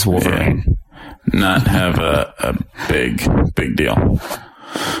as Wolverine. Yeah. Not have a big deal.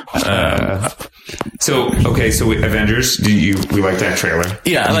 So Avengers, we like that trailer?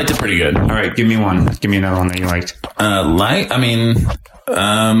 Yeah, I liked it pretty good. All right, give me one. Give me another one that you liked.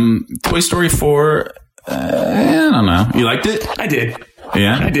 Toy Story 4, I don't know. You liked it? I did.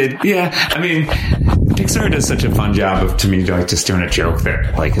 Yeah? I did. Yeah. I mean, Pixar does such a fun job of, to me, like, just doing a joke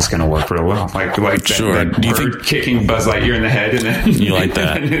that, like, is going to work real well. Like sure. that bird kicking Buzz Lightyear in the head, and then you like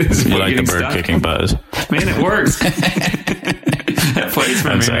that? You like the bird kicking Buzz? Man, it works. That plays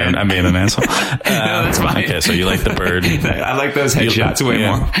for me. Sorry, man. I'm being an asshole. No, that's fine. Okay, so you like the bird? I like those headshots way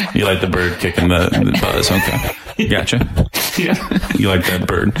more. You like the bird kicking the Buzz? Okay, gotcha. Yeah, you like that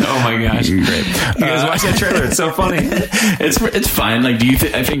bird? Oh my gosh, great! You guys watch that trailer? It's so funny. It's fine. Like, do you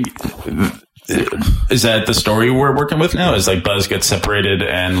think? I think. Is that the story we're working with now? Is like Buzz gets separated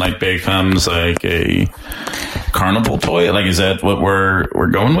and like becomes like a carnival toy? Like, is that what we're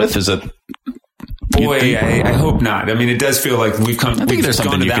going with? Is it? Boy, I hope not. I mean, it does feel like we've gone to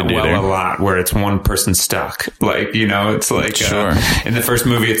that well a lot, where it's one person stuck. Like, you know, it's like sure. In the first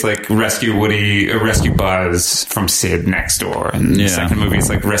movie, it's like rescue Buzz from Sid next door, and the second movie, it's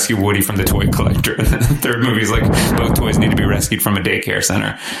like rescue Woody from the toy collector. And then the third movie is like both toys need to be rescued from a daycare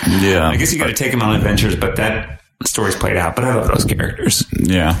center. Yeah, I guess you got to take them on adventures, but that story's played out. But I love those characters.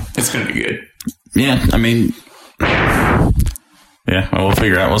 Yeah, it's going to be good. Yeah, I mean. Yeah, well, we'll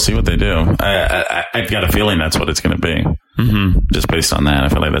figure out. We'll see what they do. I've got a feeling that's what it's going to be. Mm-hmm. Just based on that, I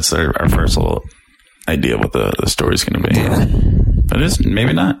feel like that's our first little idea of what the story's going to be. Yeah. But it's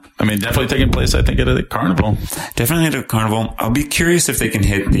maybe not. I mean, definitely taking place, I think, at a carnival. Definitely at a carnival. I'll be curious if they can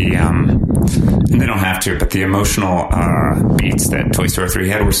hit the, and they don't have to, but the emotional beats that Toy Story 3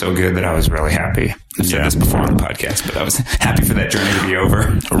 had were so good that I was really happy. I've said this before on the podcast, but I was happy for that journey to be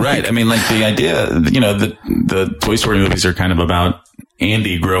over. Right. I mean, like the idea, you know, the Toy Story movies are kind of about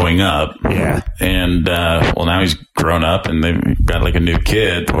Andy growing up. Yeah. And, well, now he's grown up and they've got like a new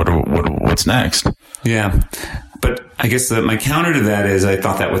kid. What's next? Yeah. But I guess my counter to that is I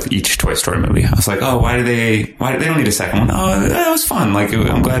thought that with each Toy Story movie. I was like, oh, why do they don't need a second one? Oh, that was fun. Like,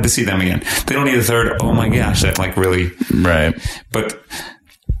 I'm glad to see them again. They don't need a third. Oh my gosh. That like really. Right. But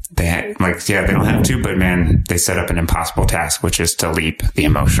they don't have to, but man, they set up an impossible task, which is to leap the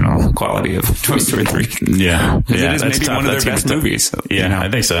emotional quality of Toy Story 3. Yeah. It is maybe one of their best movies. Yeah, you know?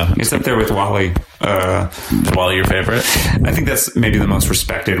 I think so. It's up there with WALL-E. Is WALL-E your favorite? I think that's maybe the most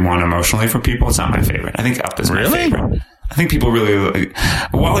respected one emotionally for people. It's not my favorite. I think Up is my favorite. I think people really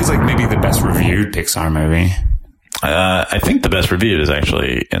WALL-E's like maybe the best reviewed Pixar movie. I think the best reviewed is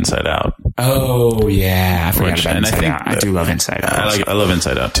actually Inside Out. Oh yeah, I forgot about Inside Out. I do love Inside Out. I love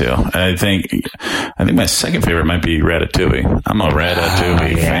Inside Out too. I think my second favorite might be Ratatouille. I'm a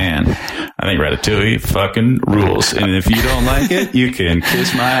Ratatouille fan. I think Ratatouille fucking rules. And if you don't like it, you can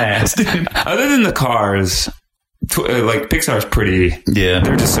kiss my ass. Other than the Cars, like Pixar's pretty. Yeah,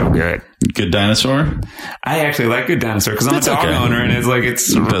 they're just so good. Good Dinosaur. I actually like Good Dinosaur because I'm a dog owner, and it's like it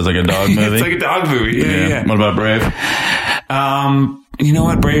does like a dog movie. It's like a dog movie. Yeah. What about Brave? You know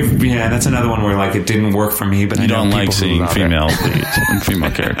what, Brave? Yeah, that's another one where like it didn't work for me. But you I know don't like seeing female leads and female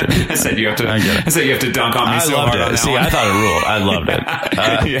characters. I said you have to. I said you have to dunk on me. I loved it. See, I thought it ruled. I loved it.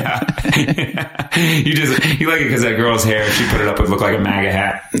 Yeah. You like it because that girl's hair she put it up would look like a MAGA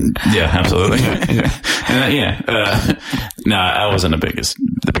hat. Yeah, absolutely. No, I wasn't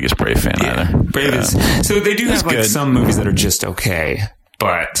the biggest Brave fan either. Brave is so they do have like some movies that are just okay,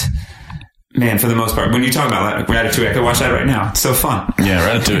 but man, for the most part, when you talk about Ratatouille, I could watch that right now. It's so fun. Yeah,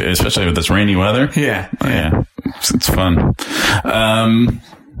 Ratatouille, especially with this rainy weather. Yeah. It's fun.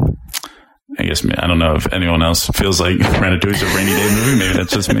 I guess I don't know if anyone else feels like Ratatouille is a rainy day movie. Maybe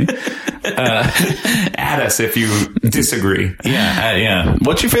that's just me. Add us if you disagree. Yeah.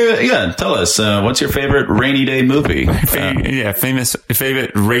 What's your favorite? Yeah, tell us. What's your favorite rainy day movie?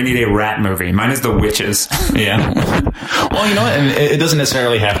 Favorite rainy day rat movie. Mine is The Witches. Yeah. Well, you know what? And it doesn't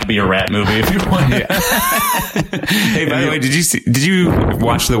necessarily have to be a rat movie if you want. Hey, by the way, did you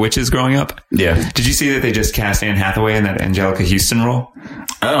watch The Witches growing up? Yeah. Did you see that they just cast Anne Hathaway in that Angelica Houston role?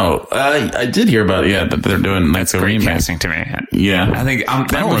 Oh, I did hear about it. Yeah, that they're doing like a remake. Casting to me. Yeah, I think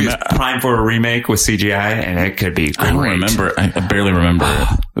that movie is prime for a remake with CGI, and it could be great. I don't remember. I barely remember.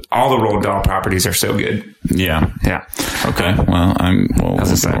 All the Roald Dahl properties are so good. Yeah. Okay. Well,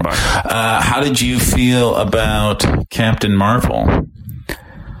 That's a sidebar. How did you feel about Captain Marvel?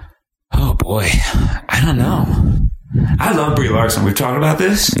 Oh boy, I don't know. I love Brie Larson. We've talked about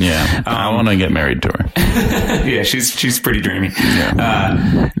this. Yeah, I want to get married to her. Yeah, she's pretty dreamy.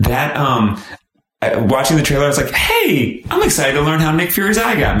 Yeah. Watching the trailer, I was like, "Hey, I'm excited to learn how Nick Fury's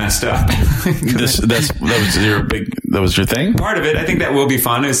eye got messed up." That was your thing. Part of it, I think that will be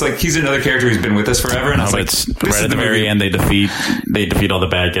fun. It's like he's another character who's been with us forever, and I was like, it's right at the very end. They defeat all the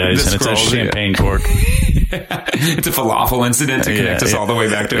bad guys, and it's a champagne cork. It's a falafel incident to connect us all the way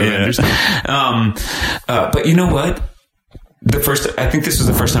back to Avengers. But you know what? I think this was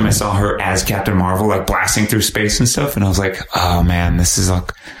the first time I saw her as Captain Marvel, like blasting through space and stuff, and I was like, "Oh man, this is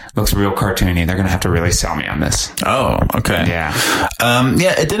looks real cartoony. They're gonna have to really sell me on this." Oh, okay. Yeah.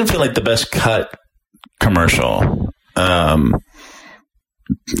 It didn't feel like the best cut commercial. Like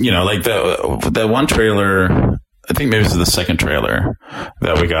that one trailer. I think maybe this is the second trailer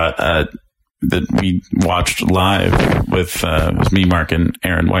that we got. That we watched live with me, Mark, and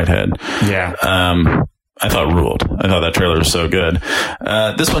Aaron Whitehead. Yeah. I thought ruled. I thought that trailer was so good.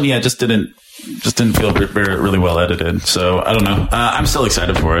 This one, just didn't feel really well edited. So I don't know. I'm still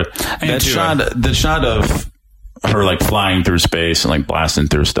excited for it. The shot of her like flying through space and like blasting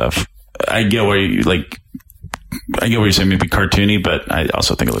through stuff. I get where you're saying maybe cartoony, but I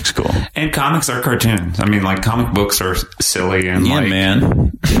also think it looks cool. And comics are cartoons. I mean, like comic books are silly and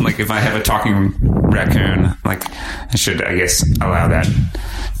man. Like if I have a talking raccoon, like I should, I guess, allow that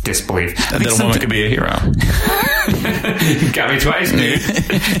disbelief. That woman could be a hero. Got me twice, dude.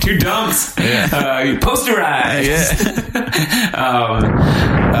 2 dumps. Yeah. Posterized.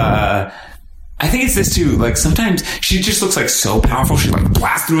 Yeah. I think it's this too. Like sometimes she just looks like so powerful. She like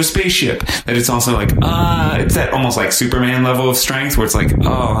blasts through a spaceship that it's also like, it's that almost like Superman level of strength where it's like,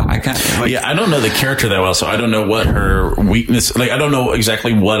 I kind of like. Yeah, I don't know the character that well, so I don't know what her weakness. Like I don't know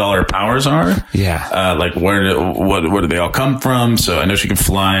exactly what all her powers are. Yeah. Like where do they all come from? So I know she can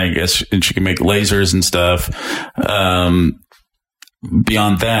fly, I guess, and she can make lasers and stuff.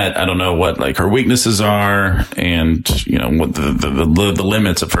 Beyond that, I don't know what like her weaknesses are, and what the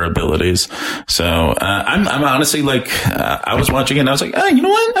limits of her abilities. So I'm honestly like I was watching it and I was like, you know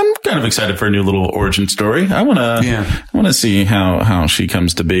what? I'm kind of excited for a new little origin story. I want to see how she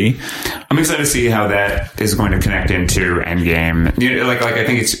comes to be. I'm excited to see how that is going to connect into Endgame. Like I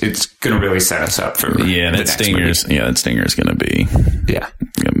think it's going to really set us up for that Stinger's movie. That Stinger's going to be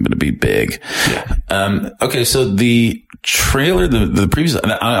going to be big. Yeah. Okay, so the trailer, the previous,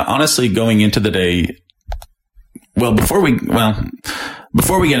 honestly, going into the day, before we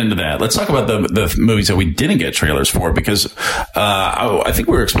get into that, let's talk about the movies that we didn't get trailers for, because I think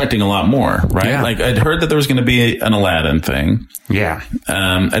we were expecting a lot more, right? Yeah. Like I'd heard that there was going to be an Aladdin thing. Yeah.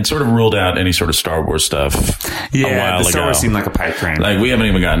 I'd sort of ruled out any sort of Star Wars stuff a while ago. Star Wars seemed like a pipe dream. Like we haven't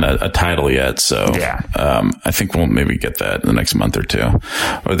even gotten a title yet, so I think we'll maybe get that in the next month or two.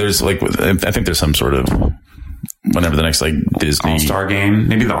 Or there's I think there's some sort of whenever the next like Disney All-Star game.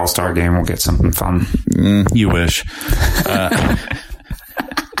 Maybe the All-Star game will get something fun. You wish.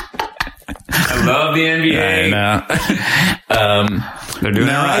 I love the NBA. I know. They're doing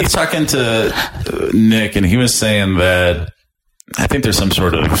it right. I was talking to Nick, and he was saying that I think there's some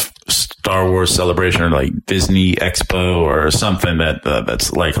sort of Star Wars celebration or like Disney Expo or something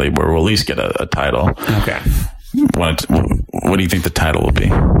that's likely where we'll at least get a title. Okay. What do you think the title will be?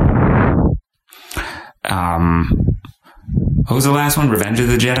 What was the last one? Revenge of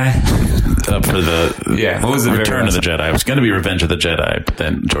the Jedi? What was the Return of the Jedi? It was going to be Revenge of the Jedi, but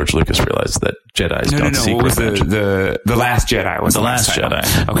then George Lucas realized that Jedis don't seek what was revenge. the Last Jedi was the last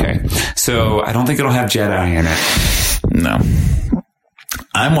Jedi. Okay. So I don't think it'll have Jedi in it. No.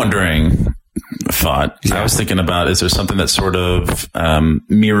 I'm wondering, I was thinking about, is there something that sort of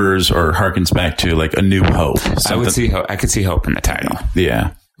mirrors or harkens back to like A New Hope? I could see hope in the title.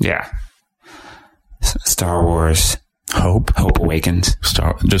 Yeah. Yeah. Star Wars. Hope Awakens.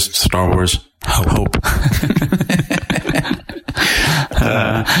 Star Wars. Hope.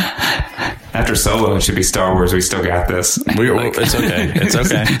 After Solo, it should be Star Wars. We still got this. It's okay. It's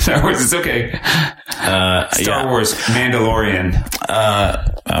okay. Star Wars, it's okay. Star Wars, Mandalorian.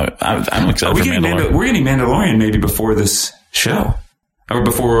 I'm excited for Mandalorian. We're getting Mandalorian maybe before this show. Or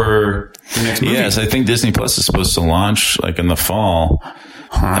before the next movie. Yes, I think Disney Plus is supposed to launch like in the fall.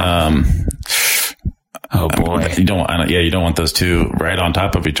 Oh boy. You don't want those two right on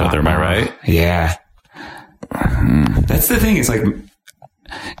top of each other, am I right? Yeah. That's the thing. It's like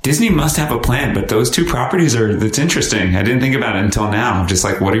Disney must have a plan, but those two properties it's interesting. I didn't think about it until now. Just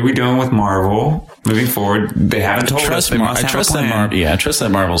like, what are we doing with Marvel moving forward? They haven't told us. They must have a plan. I trust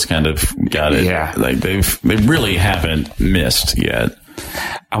that Marvel's kind of got it. Yeah. Like they really haven't missed yet.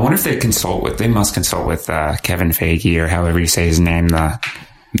 I wonder if they must consult with Kevin Feige or however you say his name, the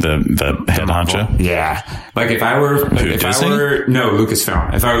head honcho. Yeah. Like if I were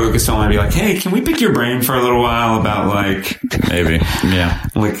Lucasfilm. If I were Lucasfilm, I'd be like, hey, can we pick your brain for a little while about like maybe. Yeah.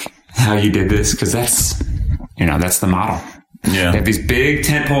 Like how you did this? Because that's the model. Yeah. They have these big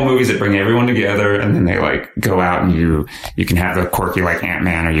tentpole movies that bring everyone together, and then they like go out and you can have a quirky like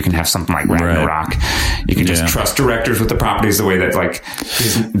Ant-Man, or you can have something like Ragnarok. Right. You can just trust directors with the properties the way that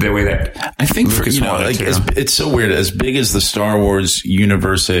I think it's so weird. As big as the Star Wars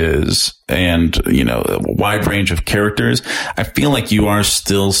universe is, and a wide range of characters, I feel like you are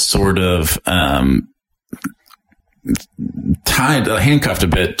still sort of handcuffed a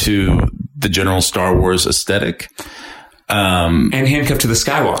bit to the general Star Wars aesthetic. And handcuffed to the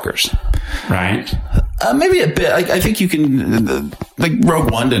Skywalkers, right? Maybe a bit. I think you can, like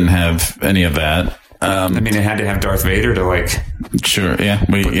Rogue One didn't have any of that. I mean, it had to have Darth Vader to like, sure, yeah,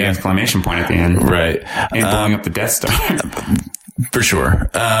 put the exclamation point at the end, right? And blowing up the Death Star, for sure.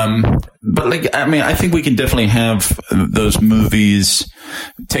 But like, I mean, I think we can definitely have those movies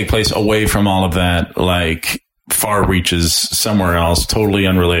take place away from all of that, like far reaches somewhere else, totally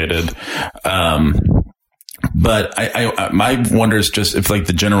unrelated. But my wonder is just if like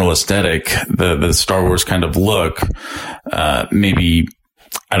the general aesthetic, the Star Wars kind of look, maybe,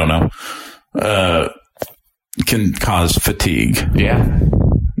 I don't know, can cause fatigue. Yeah.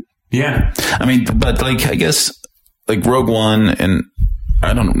 Yeah. I mean, but like, I guess like Rogue One and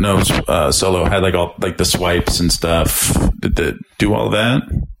I don't know, Solo had like all like the swipes and stuff. Did it do all that?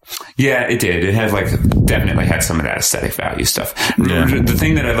 Yeah, it did. It had definitely had some of that aesthetic value stuff. Yeah. The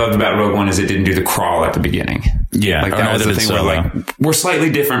thing that I loved about Rogue One is it didn't do the crawl at the beginning. Yeah. Like that was the thing where we're slightly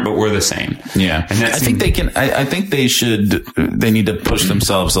different, but we're the same. Yeah. And I think they can, I think they need to push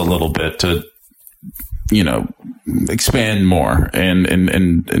themselves a little bit to, expand more and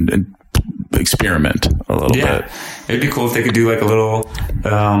experiment a little bit. It'd be cool if they could do like a little,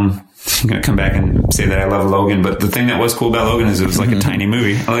 I'm going to come back and say that I love Logan, but the thing that was cool about Logan is it was like a tiny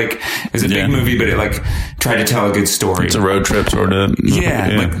movie. Like, it was a big movie, but it like tried to tell a good story. It's a road trip sort of.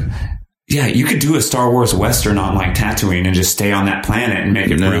 Yeah, you could do a Star Wars Western on like Tatooine and just stay on that planet and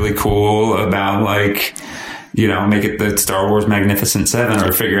make it really cool about like, make it the Star Wars Magnificent Seven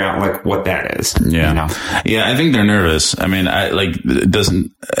or figure out like what that is. Yeah. Yeah. I think they're nervous. I mean, it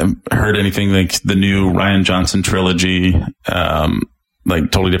doesn't hurt anything like the new Rian Johnson trilogy.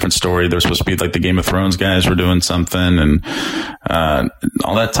 Like totally different story. They're supposed to be like the Game of Thrones guys were doing something, and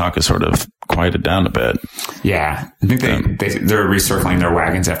all that talk is sort of quieted down a bit. Yeah, I think they're recircling their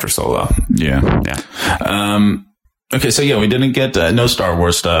wagons after Solo. Yeah. Okay, so we didn't get no Star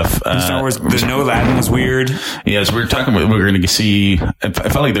Wars stuff. Star Wars, the no Aladdin was weird. Yeah, so we were going to see. I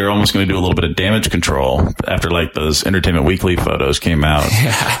felt like they were almost going to do a little bit of damage control after like those Entertainment Weekly photos came out.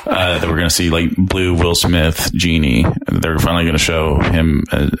 Yeah. That we're going to see like blue Will Smith genie. They're finally going to show him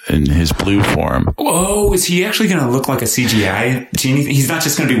in his blue form. Whoa, is he actually going to look like a CGI genie? He's not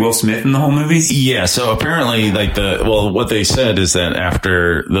just going to be Will Smith in the whole movie? Yeah. So apparently, like what they said is that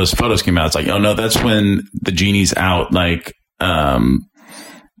after those photos came out, it's like, oh no, that's when the genie's out. Like in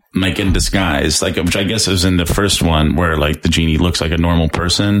disguise, like, which I guess is in the first one where like the genie looks like a normal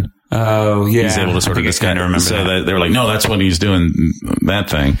person. Oh yeah. He's able to sort of disguise. So that they were like, no, that's when he's doing that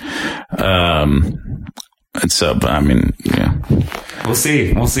thing. And so, but I mean, yeah. We'll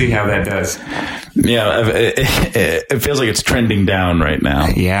see how that does. Yeah. It feels like it's trending down right now.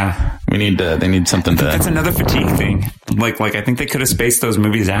 Yeah. They need something to. That's another fatigue thing. Like I think they could have spaced those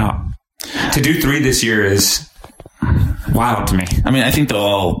movies out. To do 3 this year is wild to me. I mean, I think they'll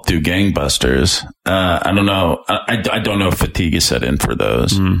all do gangbusters. I don't know. I don't know if fatigue is set in for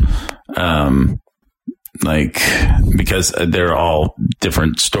those. Because they're all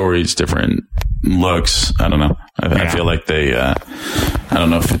different stories, different looks. I don't know. I feel like I don't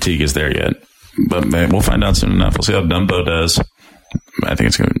know if fatigue is there yet. but we'll find out soon enough. We'll see how Dumbo does. I think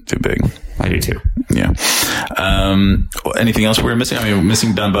it's going to be too big. I do too. Yeah. Anything else we're missing? I mean, we're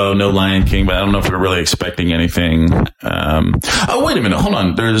missing Dumbo, no Lion King, but I don't know if we're really expecting anything. Oh, wait a minute. Hold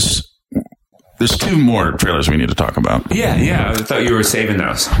on. There's 2 more trailers we need to talk about. Yeah. I thought you were saving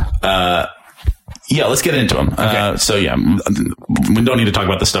those. Yeah, let's get into them. Okay. So yeah, we don't need to talk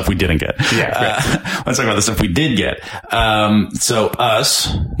about the stuff we didn't get. Yeah. Let's talk about the stuff we did get. So Us,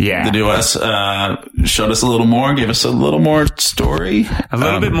 Yeah. the new Us, showed us a little more, gave us a little more story. A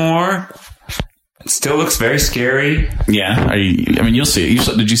little bit more. It still looks very scary. Yeah. You'll see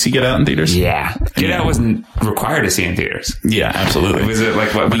it. Did you see Get Out in theaters? Yeah. Get Out wasn't required to see in theaters. Yeah, absolutely. Was it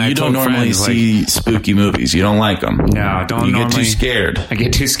like what? When you don't normally see spooky movies. You don't like them. No, don't. You normally get too scared. I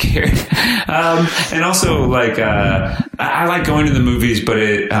get too scared. And also, like, I like going to the movies, but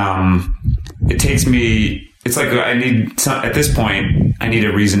it takes me. It's like at this point, I need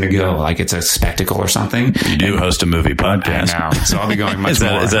a reason to go. Like it's a spectacle or something. You do host a movie podcast. I know. So I'll be going much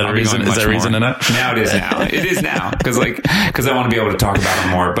more. Is that a reason? Is that reason enough? Now it is now. It is now. Because I want to be able to talk about it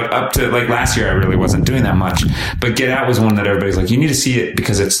more. But up to like last year, I really wasn't doing that much. But Get Out was one that everybody's like, you need to see it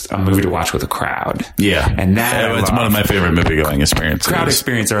because it's a movie to watch with a crowd. Yeah. And that it's one of my favorite movie going experiences. Crowd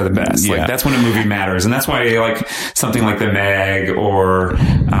experience are the best. Yeah. Like that's when a movie matters. And that's why like something like The Meg or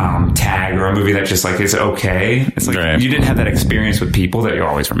Tag or a movie that just like is okay. It's like right. You didn't have that experience with people that you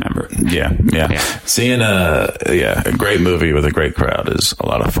always remember. Yeah. Seeing a great movie with a great crowd is a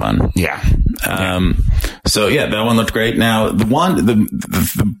lot of fun. Yeah. So yeah, that one looked great. Now the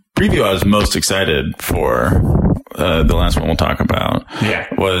preview I was most excited for, the last one we'll talk about,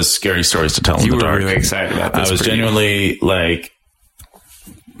 was Scary Stories to Tell in the Dark. You were really excited about this. I was genuinely like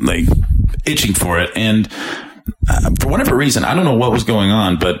itching for it, and for whatever reason, I don't know what was going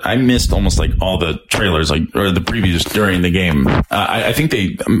on, but I missed almost like all the trailers, or the previews during the game. I think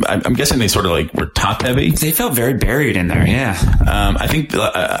I'm guessing they sort of like were top heavy. They felt very buried in there. Yeah. I think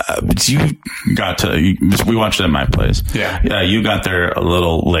we watched it at my place. Yeah. You got there a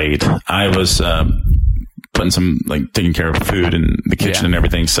little late. I was, taking care of food in the kitchen and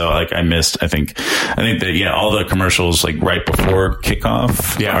everything. So like I missed, I think that, all the commercials like right before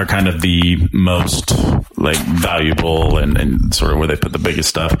kickoff are kind of the most like valuable and sort of where they put the biggest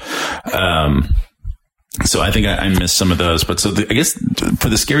stuff. So I think I missed some of those, but I guess for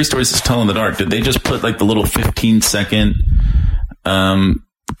the Scary Stories to Tell in the Dark, did they just put like the little 15-second,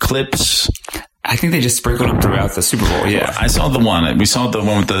 clips? I think they just sprinkled them throughout the Super Bowl. Yeah. I saw the one. We saw the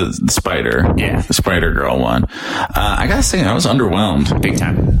one with the spider. Yeah. The Spider Girl one. I gotta say, I was underwhelmed. Big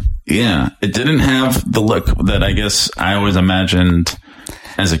time. Yeah. It didn't have the look that I guess I always imagined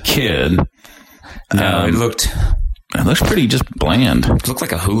as a kid. No, it looked pretty just bland. It looked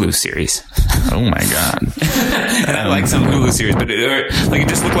like a Hulu series. Oh my God. Like some Hulu series, but it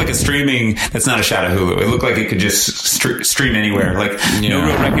just looked like a streaming that's not a shot of Hulu. It looked like it could just stream anywhere. Like no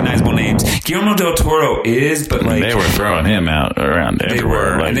real recognizable names. Guillermo del Toro is, but like they were throwing him out around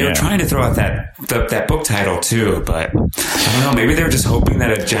everywhere. And they were trying to throw out that book title too, but I don't know. Maybe they were just hoping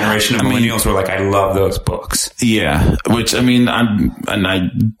that a generation of millennials were like, I love those books. Yeah, which I mean, I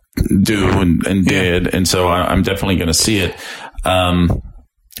do and did, and so I'm definitely going to see it.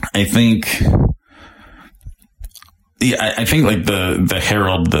 I think. Yeah, I think like the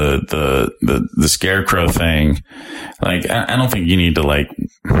Herald, the Scarecrow thing, like I don't think you need to like,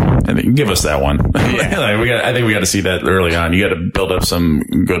 I think give us that one. Yeah. I think we got to see that early on. You got to build up some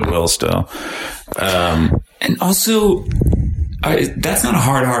goodwill still. And also, that's not a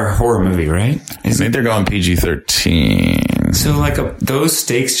hard horror movie, right? I think they're going PG-13. So like those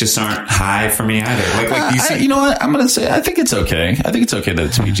stakes just aren't high for me either. Like you see, you know what? I'm going to say, I think it's okay. I think it's okay that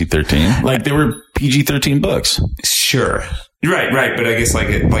it's PG-13. Like they were PG-13 books. Sure. Right. But I guess I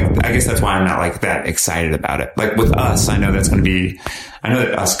guess that's why I'm not like that excited about it. Like with Us, I know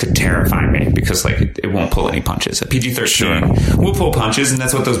that Us could terrify me because like it won't pull any punches. A PG-13 will pull punches, and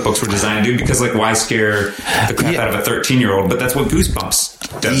that's what those books were designed to do. Because like why scare the crap out of a 13-year-old? But that's what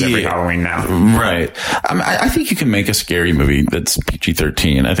Goosebumps does every Halloween now. Right. I think you can make a scary movie that's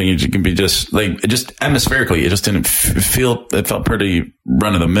PG-13. I think it can be just atmospherically, it just didn't feel. It felt pretty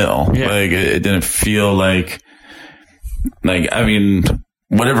run of the mill. Yeah. Like it didn't feel like I mean,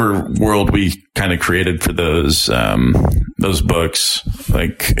 whatever world we kind of created for those books,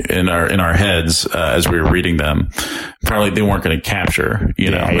 like in our heads, as we were reading them, probably they weren't going to capture,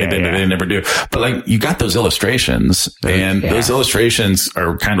 they never do. But like, you got those illustrations, and those illustrations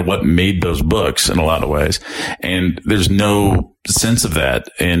are kind of what made those books in a lot of ways. And there's no sense of that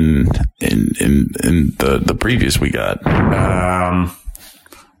in the previews we got.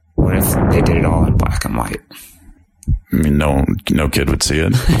 What if they did it all in black and white? I mean, no kid would see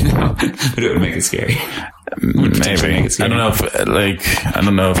it. But it would make it scary. Maybe. I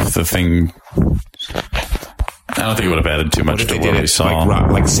don't know if the thing. I don't think it would have added too much to what we saw.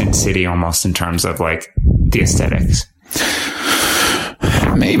 Like Sin City, almost in terms of like the aesthetics.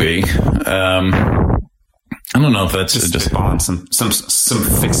 Maybe. I don't know if that's just some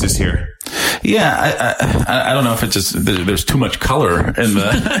fixes here. Yeah, I don't know if it's just there's too much color in the.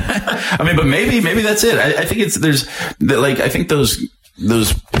 I mean, but maybe that's it. I think I think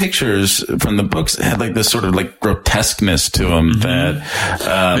those pictures from the books had like this sort of like grotesqueness to them that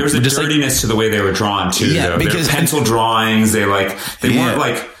there was a dirtiness to the way they were drawn too. Yeah, because pencil drawings, they weren't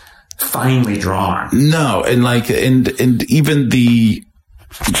like finely drawn. No, and even the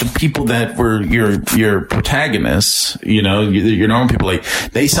people that were your protagonists, your normal people, like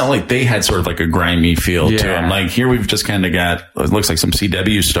they sound like they had sort of like a grimy feel to them. Like here we've just kind of got, it looks like some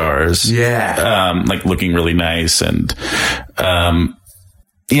CW stars. Yeah. Like looking really nice. And,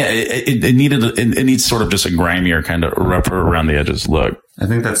 it needs sort of just a grimier kind of rougher around the edges look. I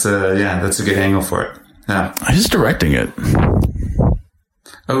think that's a good angle for it. Yeah. Who's directing it?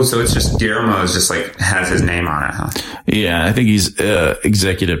 Oh, so it's just Guillermo is just like has his name on it, huh? Yeah, I think he's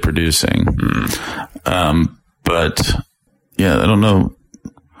executive producing. But yeah, I don't know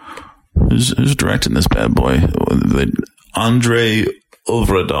who's directing this bad boy. Andre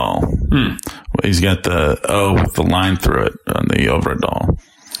Øvredal. He's got with the line through it on the Øvredal.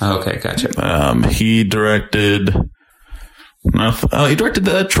 Okay, gotcha. He directed. He directed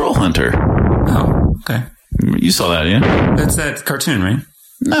the Troll Hunter. Oh, okay. You saw that, yeah? That's that cartoon, right?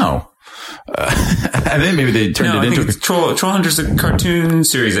 No. I think maybe they turned it into Troll Hunter's a cartoon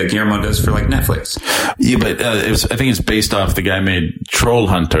series that Guillermo does for like Netflix. Yeah, but I think it's based off the guy made Troll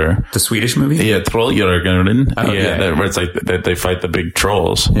Hunter, the Swedish movie. Yeah, Trolljägaren. Where it's like that they fight the big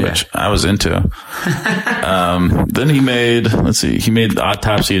trolls, which I was into. Then he made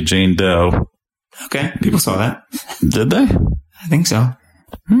Autopsy of Jane Doe. Okay, people saw that. Did they? I think so.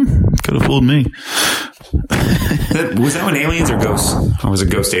 Could have fooled me. Was that one Aliens or Ghosts? Or was it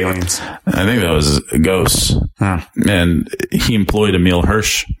Ghost Aliens? I think that was Ghosts. Huh. And he employed Emil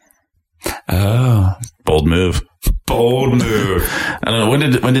Hirsch. Oh. Bold move. I don't know.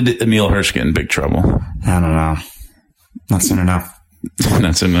 When did Emil Hirsch get in big trouble? I don't know. Not soon enough.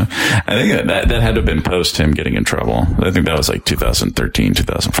 Not soon enough. I think that had to have been post him getting in trouble. I think that was like 2013,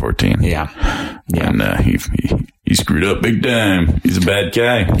 2014. Yeah. And he screwed up big time. He's a bad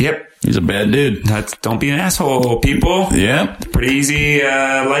guy. Yep. He's a bad dude. Don't be an asshole, people. Yeah. Pretty easy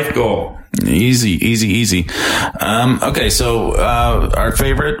life goal. Easy. Okay, so our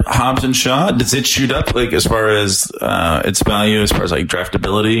favorite, Hobbs and Shaw, does it shoot up like as far as its value, as far as like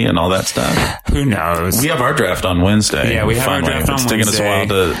draftability and all that stuff? Who knows? We have our draft on Wednesday. Yeah, we have our draft on Wednesday. It's taking us a while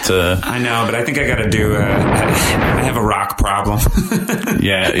to I know, but I think I got to do. I have a rock problem.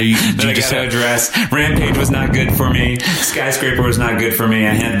 Yeah, you I got to address. Rampage was not good for me. Skyscraper was not good for me.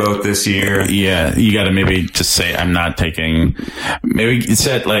 I had both this year. Yeah, you got to maybe just say I'm not taking. Maybe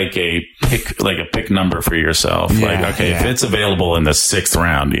set like a pick number for yourself. If it's available in the 6th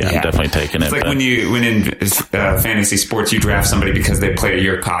round, I'm definitely taking it. It's like when in fantasy sports you draft somebody because they played at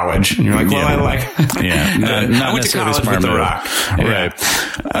your college, and you're like, well, I like. I went to college with The Rock,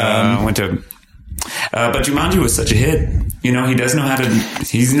 right? Went to. But Jumanji was such a hit. He knows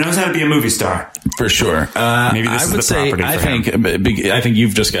how to be a movie star. For sure. Maybe this is the property for him. I think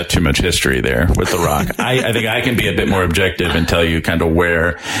you've just got too much history there with The Rock. I think I can be a bit more objective and tell you kind of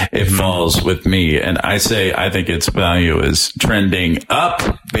where it falls with me. And I think its value is trending up,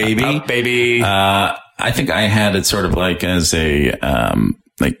 baby. Up, baby. I think I had it sort of like as a,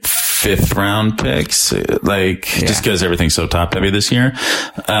 5th round picks, just because everything's so top heavy this year.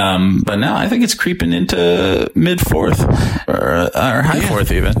 But now I think it's creeping into mid 4th or high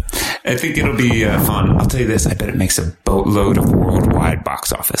 4th even. I think it'll be fun. I'll tell you this. I bet it makes a boatload of worldwide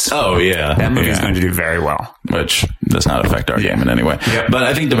box office. Oh yeah. That movie is going to do very well. Which does not affect our game in any way. Yep. But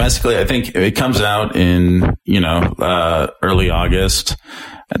I think domestically, I think it comes out in, early August.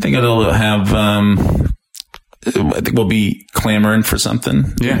 I think it'll have, I think we'll be clamoring for something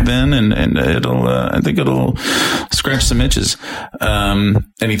then, and it'll, I think it'll scratch some itches.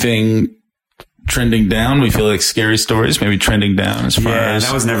 Anything trending down? We feel like Scary Stories maybe trending down as far as.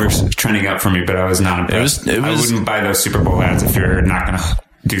 That was never trending up for me, but I was not impressed. I wouldn't buy those Super Bowl ads if you're not going to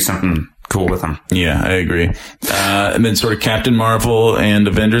do something cool with them. Yeah, I agree. And then sort of Captain Marvel and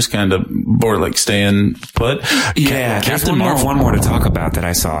Avengers kind of staying put. Yeah, Captain Marvel. One more to talk about that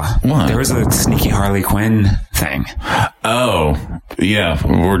I saw. What? There was a sneaky Harley Quinn thing. Oh, yeah.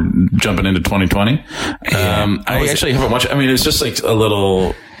 We're jumping into 2020. I actually haven't watched. I mean, it's just like a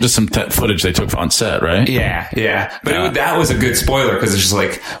little Just some footage they took on set, right? Yeah. But that was a good spoiler because it's just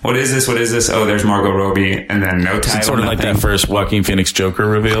like, what is this? What is this? Oh, there's Margot Robbie, and then no title. It's sort of like that first Joaquin Phoenix Joker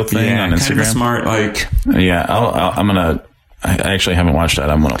reveal thing on Instagram. Kind of smart, like. Yeah, I actually haven't watched that.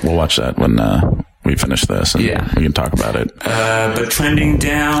 We'll watch that when we finish this, and we can talk about it. But trending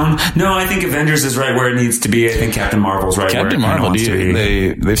down. No, I think Avengers is right where it needs to be. I think Captain Marvel's right where it wants to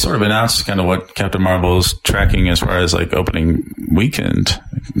be. They've sort of announced kind of what Captain Marvel's tracking as far as like opening weekend.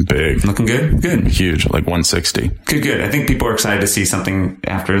 Big. Looking good? Good. Huge, like 160. Good. I think people are excited to see something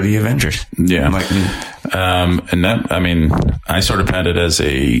after the Avengers. Yeah. And that, I mean, I sort of had it as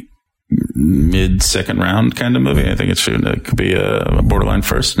a mid-second round kind of movie. I think it could be a borderline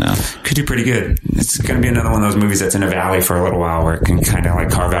first now. Could do pretty good. It's going to be another one of those movies that's in a valley for a little while where it can kind of like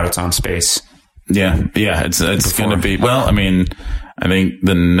carve out its own space. Yeah. It's going to be, well, I mean, I think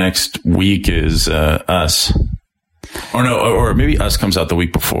the next week is Us. Or no, or maybe Us comes out the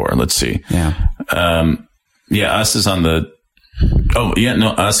week before. Let's see. Yeah. Us is on the...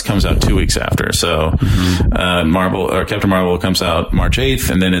 Us comes out 2 weeks after. So, Captain Marvel comes out March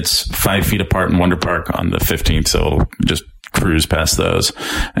 8th, and then it's 5 Feet Apart in Wonder Park on the 15th. So it'll just cruise past those.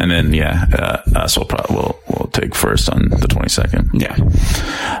 And then, Us will take first on the 22nd. Yeah.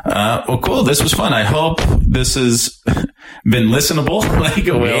 Well, cool. This was fun. I hope this has been listenable.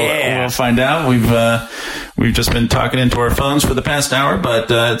 We'll find out. We've just been talking into our phones for the past hour, but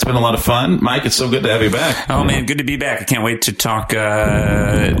it's been a lot of fun. Mike, it's so good to have you back. Oh man, good to be back. I can't wait to talk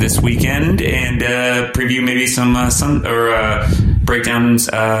this weekend and preview maybe some breakdowns.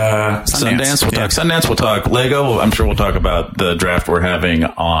 Sundance. We'll talk Sundance. We'll talk Lego. I'm sure we'll talk about the draft we're having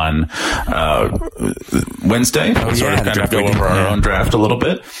on Wednesday. We'll sort of kind of go over our own draft a little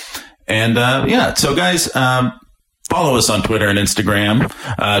bit. And so guys, follow us on Twitter and Instagram.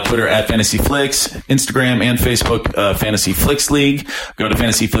 Twitter at Fantasy Flicks, Instagram and Facebook, Fantasy Flicks League. Go to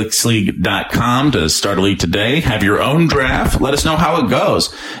fantasyflicksleague.com to start a league today. Have your own draft. Let us know how it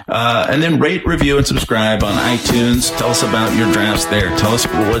goes. And then rate, review, and subscribe on iTunes. Tell us about your drafts there. Tell us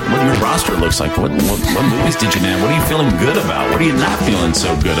what your roster looks like. What movies did you nab? What are you feeling good about? What are you not feeling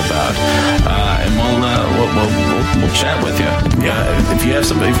so good about? And we'll chat with you. Yeah. If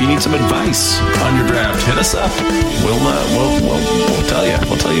you need some advice on your draft, hit us up. We'll tell you.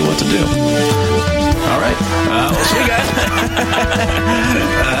 We'll tell you what to do. All right. We'll see you guys.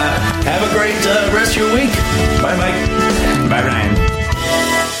 Have a great rest of your week. Bye, Mike. Bye, Ryan.